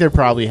 I think they're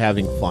probably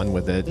having fun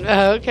with it.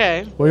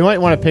 Okay. Well, you might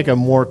want to pick a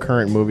more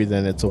current movie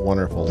than It's a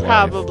Wonderful Life.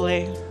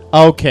 Probably.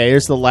 Okay,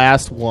 here's the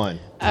last one.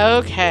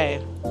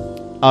 Okay.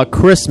 A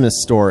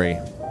Christmas Story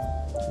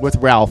with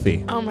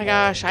Ralphie. Oh my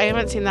gosh, I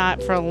haven't seen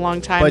that for a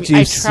long time. But you've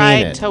I seen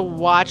tried it. to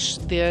watch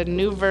the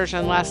new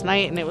version last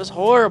night, and it was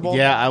horrible.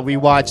 Yeah, we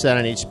watched that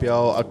on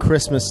HBO. A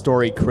Christmas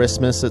Story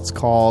Christmas, it's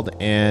called,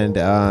 and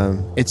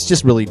it's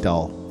just really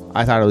dull.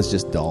 I thought it was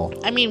just dull.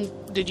 I mean,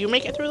 did you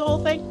make it through the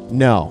whole thing?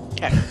 No.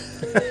 Okay.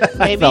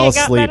 Maybe fell it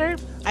got asleep. better.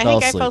 I Fell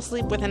think I asleep. fell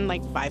asleep within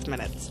like 5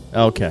 minutes.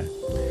 Okay.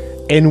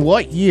 In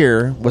what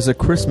year was A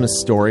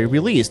Christmas Story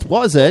released?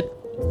 Was it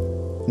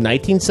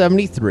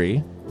 1973,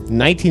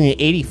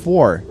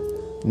 1984,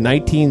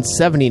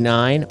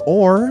 1979,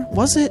 or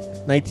was it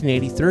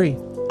 1983?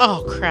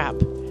 Oh, crap.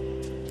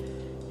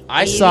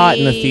 I saw it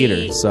in the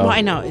theater, so... No,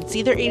 I know. It's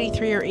either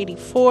 83 or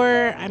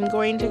 84. I'm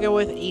going to go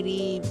with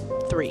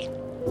 83.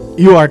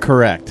 You are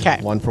correct. 'Kay.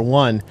 1 for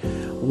 1.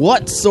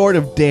 What sort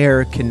of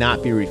dare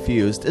cannot be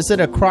refused? Is it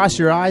a cross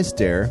your eyes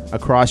dare, a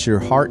cross your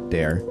heart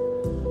dare,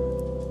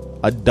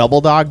 a double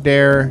dog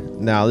dare,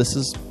 now this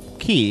is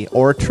key,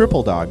 or a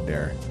triple dog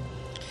dare?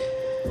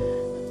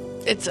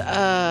 It's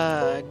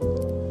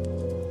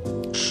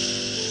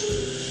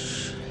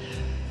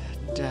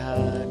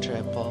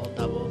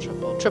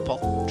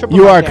triple.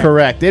 You dog are dare.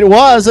 correct. It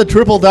was a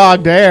triple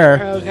dog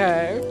dare.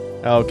 Okay.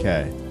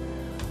 Okay.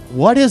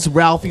 What is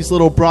Ralphie's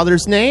little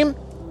brother's name?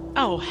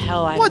 Oh,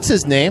 hell. What's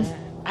his name?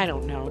 I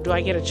don't know. Do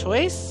I get a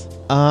choice?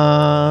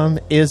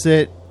 Is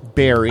it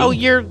Barry? Oh,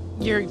 you're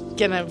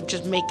gonna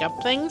just make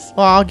up things?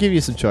 Well, I'll give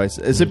you some choices.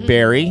 Is it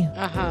Barry?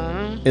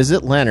 Uh-huh. Is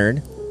it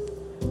Leonard?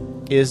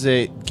 Is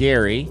it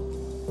Gary?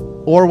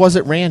 Or was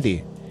it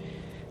Randy?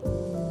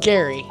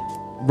 Gary.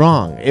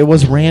 Wrong. It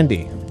was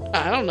Randy.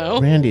 I don't know.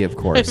 Randy, of I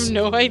course. have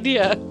no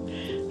idea.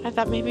 I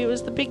thought maybe it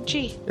was the big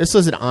G. This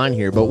isn't on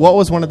here, but what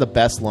was one of the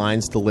best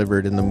lines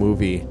delivered in the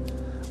movie?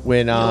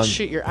 When You'll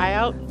shoot your eye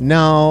out?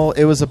 no,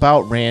 it was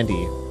about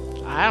Randy.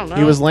 I don't know.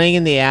 He was laying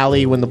in the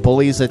alley when the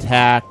bullies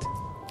attacked,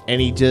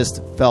 and he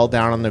just fell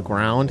down on the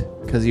ground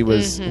because he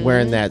was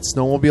wearing that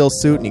snowmobile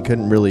suit and he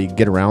couldn't really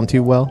get around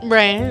too well.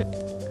 Right.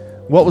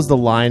 What was the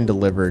line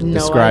delivered No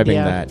describing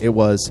idea. that? It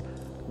was,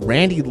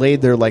 Randy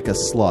laid there like a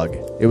slug.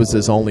 It was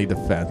his only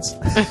defense.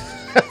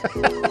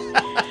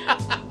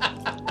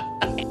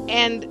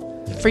 And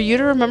for you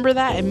to remember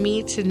that and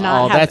me to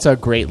not Oh, have... that's a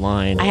great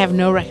line. I have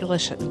no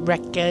recollection.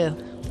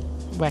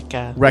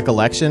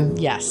 Recollection?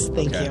 Yes,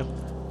 thank you.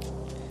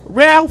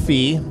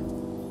 Ralphie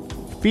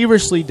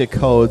feverishly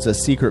decodes a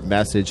secret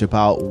message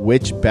about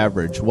which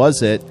beverage.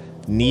 Was it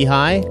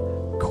Knee-High,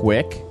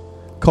 Quick,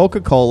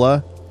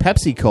 Coca-Cola,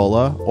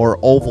 Pepsi-Cola, or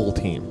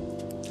Ovaltine?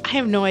 I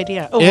have no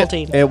idea.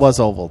 Ovaltine. It was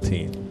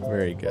Ovaltine.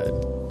 Very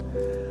good.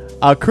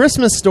 A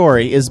Christmas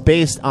Story is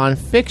based on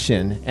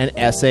fiction and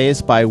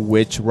essays by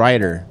which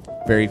writer?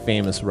 Very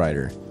famous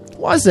writer.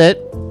 Was it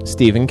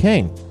Stephen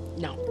King?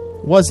 No.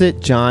 Was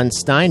it John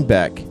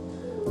Steinbeck,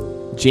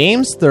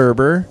 James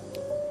Thurber,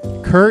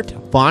 Kurt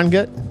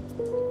Vonnegut,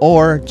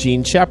 or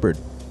Gene Shepard?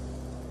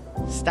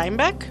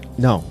 Steinbeck?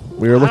 No,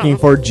 we were looking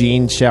for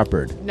Gene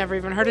Shepard. Never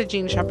even heard of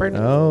Gene Shepard.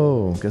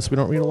 Oh, guess we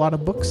don't read a lot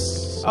of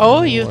books.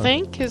 Oh, you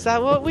think? Is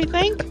that what we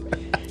think?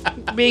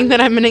 Being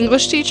that I'm an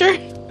English teacher?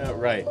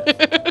 Right.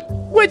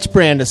 Which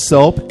brand of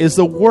soap is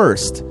the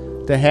worst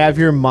to have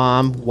your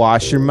mom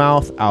wash your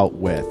mouth out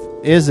with?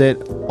 Is it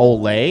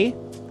Olay?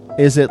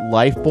 Is it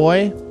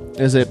Lifebuoy?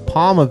 Is it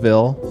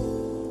Palmaville?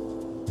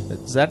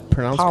 Is that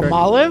pronounced correct?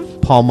 Palmolive?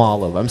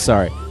 Palmolive, I'm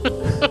sorry.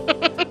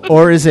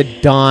 Or is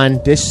it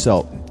Dawn dish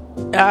soap?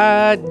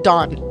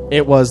 Dawn.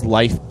 It was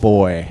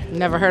Lifebuoy.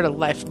 Never heard of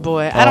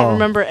Lifebuoy. I don't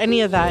remember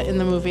any of that in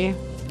the movie.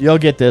 You'll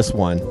get this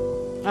one.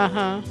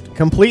 Uh-huh.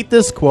 Complete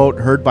this quote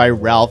heard by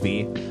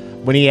Ralphie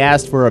when he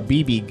asked for a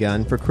BB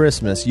gun for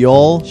Christmas.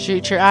 You'll...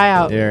 Shoot your eye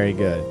out. Very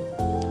good.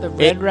 The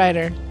Red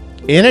Rider.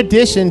 In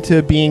addition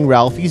to being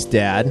Ralphie's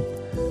dad,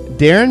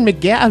 Darren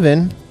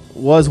McGavin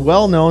was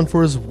well known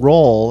for his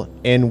role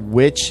in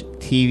which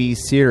TV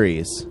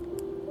series?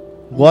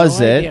 Was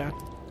No it idea.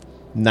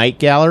 Night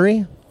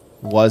Gallery?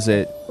 Was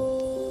it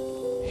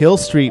Hill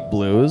Street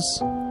Blues?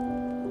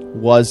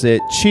 Was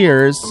it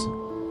Cheers?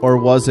 Or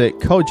was it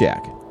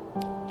Kojak?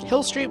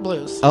 Hill Street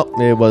Blues. Oh,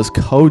 it was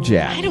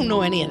Kojak. I don't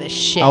know any of this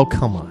shit. Oh,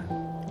 come on.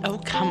 Oh,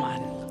 come on.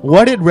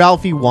 What did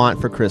Ralphie want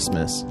for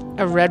Christmas?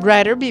 A Red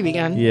Rider BB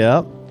gun.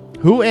 Yep.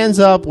 Who ends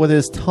up with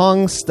his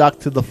tongue stuck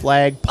to the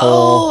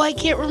flagpole? Oh, I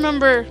can't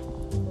remember.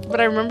 But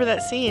I remember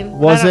that scene.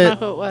 Was I don't it know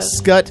who it was.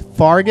 Scott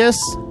Fargus?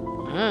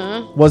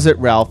 Was it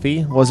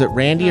Ralphie? Was it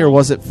Randy? Or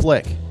was it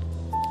Flick?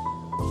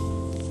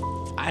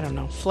 I don't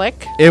know.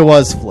 Flick? It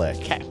was Flick.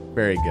 Okay.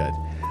 Very good.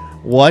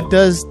 What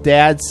does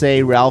Dad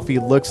say Ralphie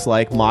looks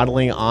like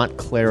modeling Aunt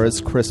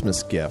Clara's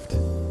Christmas gift?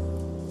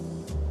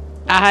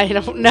 I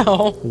don't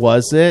know.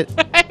 Was it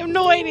I have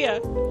no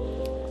idea.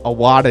 a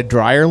wad of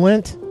dryer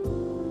lint,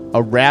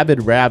 a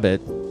rabid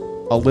rabbit,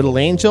 A little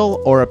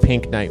angel or a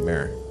pink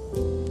nightmare?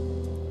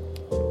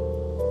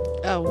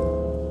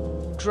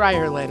 Oh,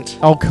 Dryerland.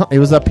 Oh, it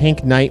was a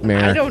pink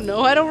nightmare. I don't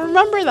know. I don't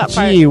remember that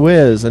part. Gee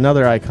whiz,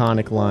 another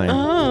iconic line.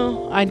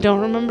 Oh, I don't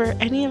remember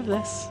any of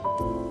this.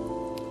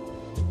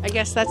 I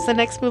guess that's the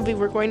next movie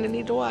we're going to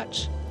need to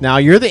watch. Now,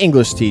 you're the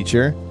English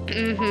teacher.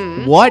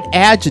 Mm-hmm. What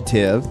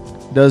adjective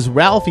does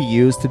Ralphie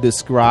use to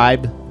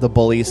describe the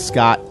bully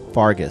Scott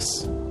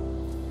Fargus?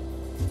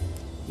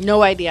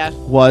 No idea.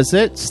 Was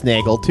it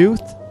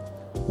snaggletooth?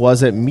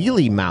 Was it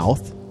mealy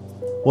mouth?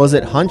 Was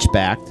it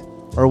hunchbacked?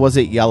 Or was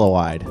it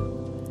yellow-eyed?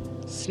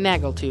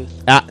 Snaggletooth.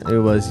 It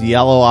was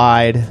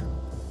yellow-eyed.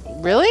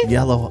 Really?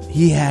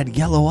 He had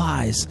yellow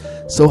eyes.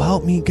 So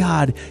help me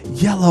God,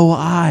 yellow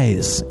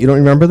eyes. You don't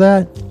remember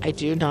that? I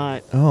do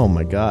not. Oh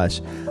my gosh.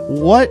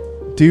 What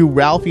do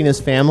Ralphie and his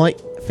family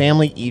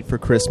eat for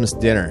Christmas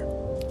dinner?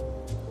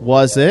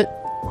 Was it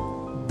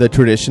the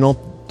traditional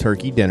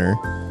turkey dinner,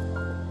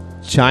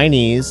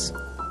 Chinese,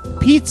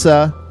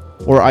 pizza,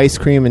 or ice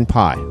cream and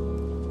pie?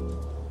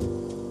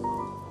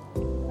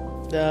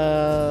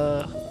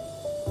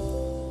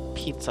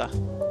 Pizza.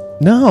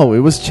 No, it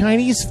was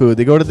Chinese food.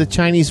 They go to the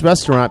Chinese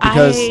restaurant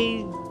because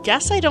I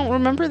guess I don't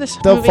remember this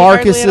the movie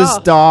hardly at Farkas's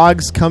all.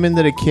 dogs come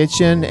into the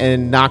kitchen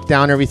and knock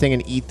down everything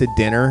and eat the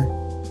dinner.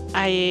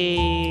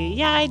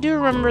 I do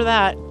remember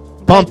that.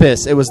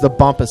 Bumpus. It was the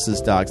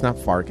Bumpus's dogs, not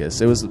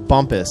Farkas. It was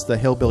Bumpus, the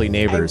hillbilly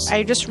neighbors.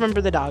 I just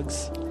remember the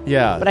dogs,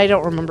 yeah. but I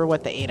don't remember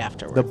what they ate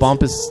afterwards. The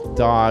Bumpus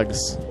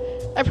dogs.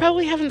 I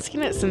probably haven't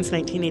seen it since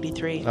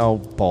 1983. Oh,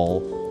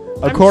 bull.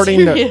 I'm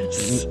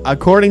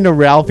According to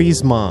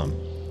Ralphie's mom,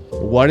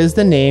 what is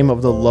the name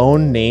of the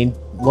Lone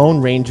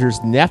Ranger's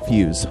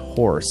nephew's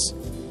horse?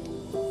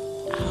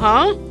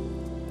 Huh?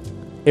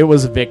 It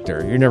was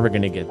Victor. You're never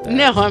going to get that.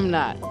 No, I'm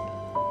not.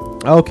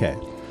 Okay.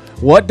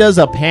 What does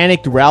a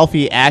panicked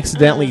Ralphie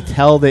accidentally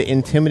tell the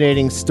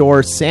intimidating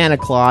store Santa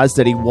Claus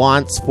that he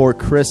wants for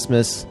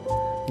Christmas?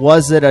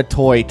 Was it a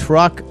toy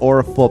truck or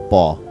a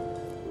football?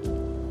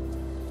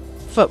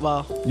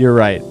 Football. You're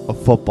right. A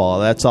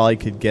football. That's all he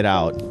could get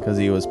out because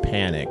he was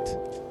panicked.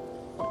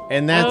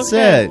 And that's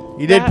Okay. it.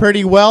 You did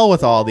pretty well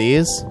with all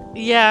these.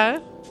 Yeah.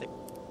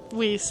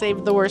 We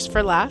saved the worst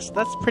for last.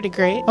 That's pretty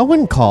great. I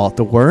wouldn't call it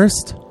the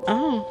worst.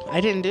 Oh,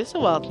 I didn't do so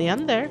well at the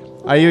end there.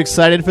 Are you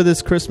excited for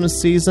this Christmas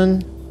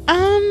season?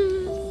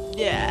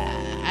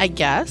 Yeah, I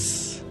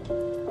guess.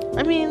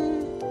 I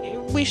mean,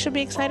 we should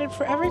be excited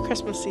for every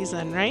Christmas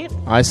season, right?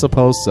 I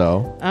suppose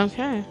so.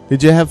 Okay.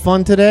 Did you have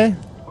fun today?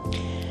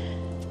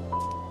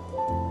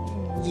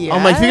 Yeah. Oh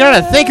my, you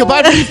gotta think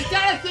about it. You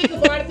gotta think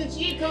about it. The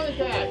G coming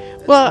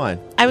back. Well, fine.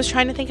 I was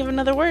trying to think of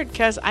another word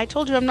because I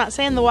told you I'm not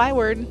saying the Y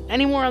word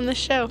anymore on this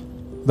show.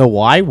 The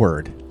Y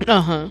word.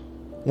 Uh-huh.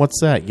 What's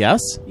that?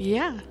 Yes?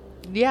 Yeah.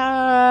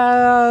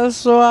 Yeah.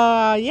 So,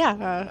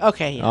 yeah.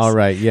 Okay. Yes. All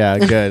right. Yeah,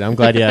 good. I'm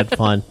glad you had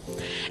fun.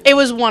 It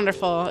was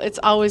wonderful. It's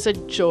always a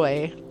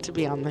joy to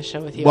be on the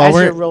show with you Well, as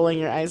we're- you're rolling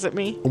your eyes at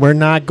me. We're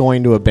not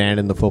going to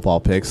abandon the football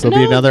picks. There'll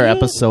be No, another yeah.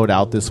 episode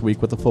out this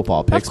week with the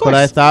football picks, course. but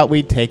I thought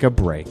we'd take a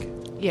break.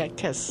 Yeah,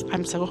 because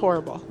I'm so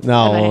horrible.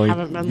 No, and I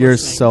haven't been you're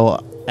listening.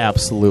 so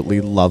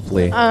absolutely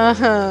lovely.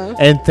 Uh-huh.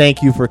 And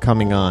thank you for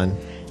coming on.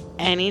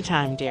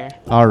 Anytime, dear.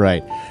 All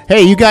right.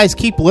 Hey, you guys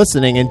keep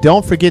listening, and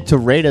don't forget to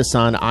rate us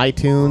on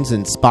iTunes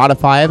and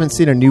Spotify. I haven't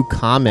seen a new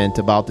comment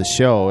about the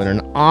show in an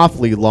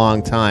awfully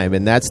long time,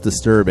 and that's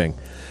disturbing.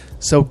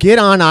 So get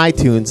on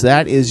iTunes.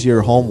 That is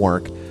your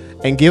homework.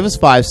 And give us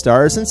 5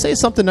 stars and say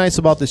something nice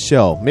about the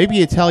show. Maybe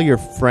you tell your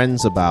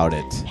friends about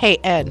it. Hey,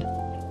 Ed,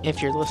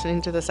 if you're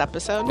listening to this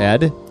episode...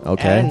 Ed?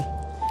 Okay.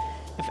 Ed,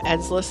 if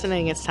Ed's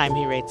listening, it's time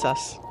he rates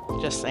us.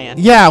 Just saying.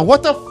 Yeah,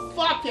 what the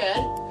fuck,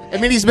 Ed? I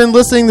mean, he's been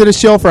listening to the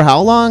show for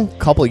how long?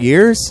 Couple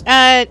years?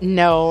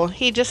 No.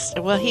 He just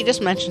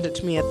mentioned it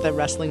to me at the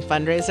wrestling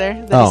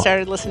fundraiser that Oh. he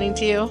started listening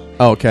to you.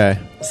 Okay.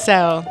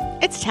 So,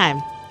 it's time.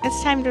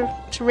 It's time to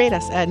rate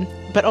us, Ed.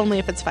 But only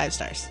if it's 5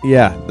 stars.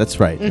 Yeah, that's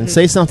right. And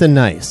say something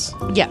nice.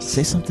 Yes.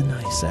 Say something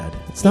nice, Ed.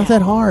 It's not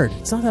that hard.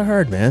 It's not that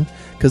hard, man.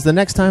 Because the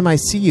next time I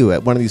see you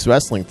at one of these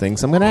wrestling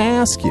things, I'm going to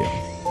ask you.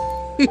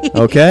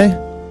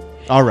 Okay?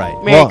 All right.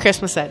 Merry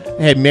Christmas, Ed.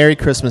 Hey, Merry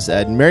Christmas,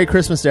 Ed. And Merry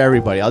Christmas to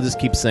everybody. I'll just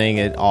keep saying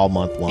it all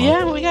month long.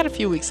 Yeah, we got a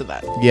few weeks of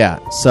that. Yeah.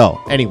 So,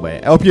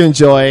 anyway, I hope you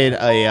enjoyed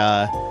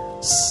a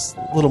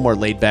little more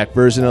laid-back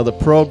version of the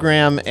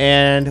program,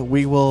 and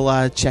we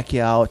will check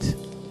you out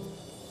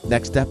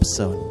next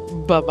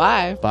episode.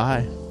 Bye-bye.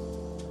 Bye.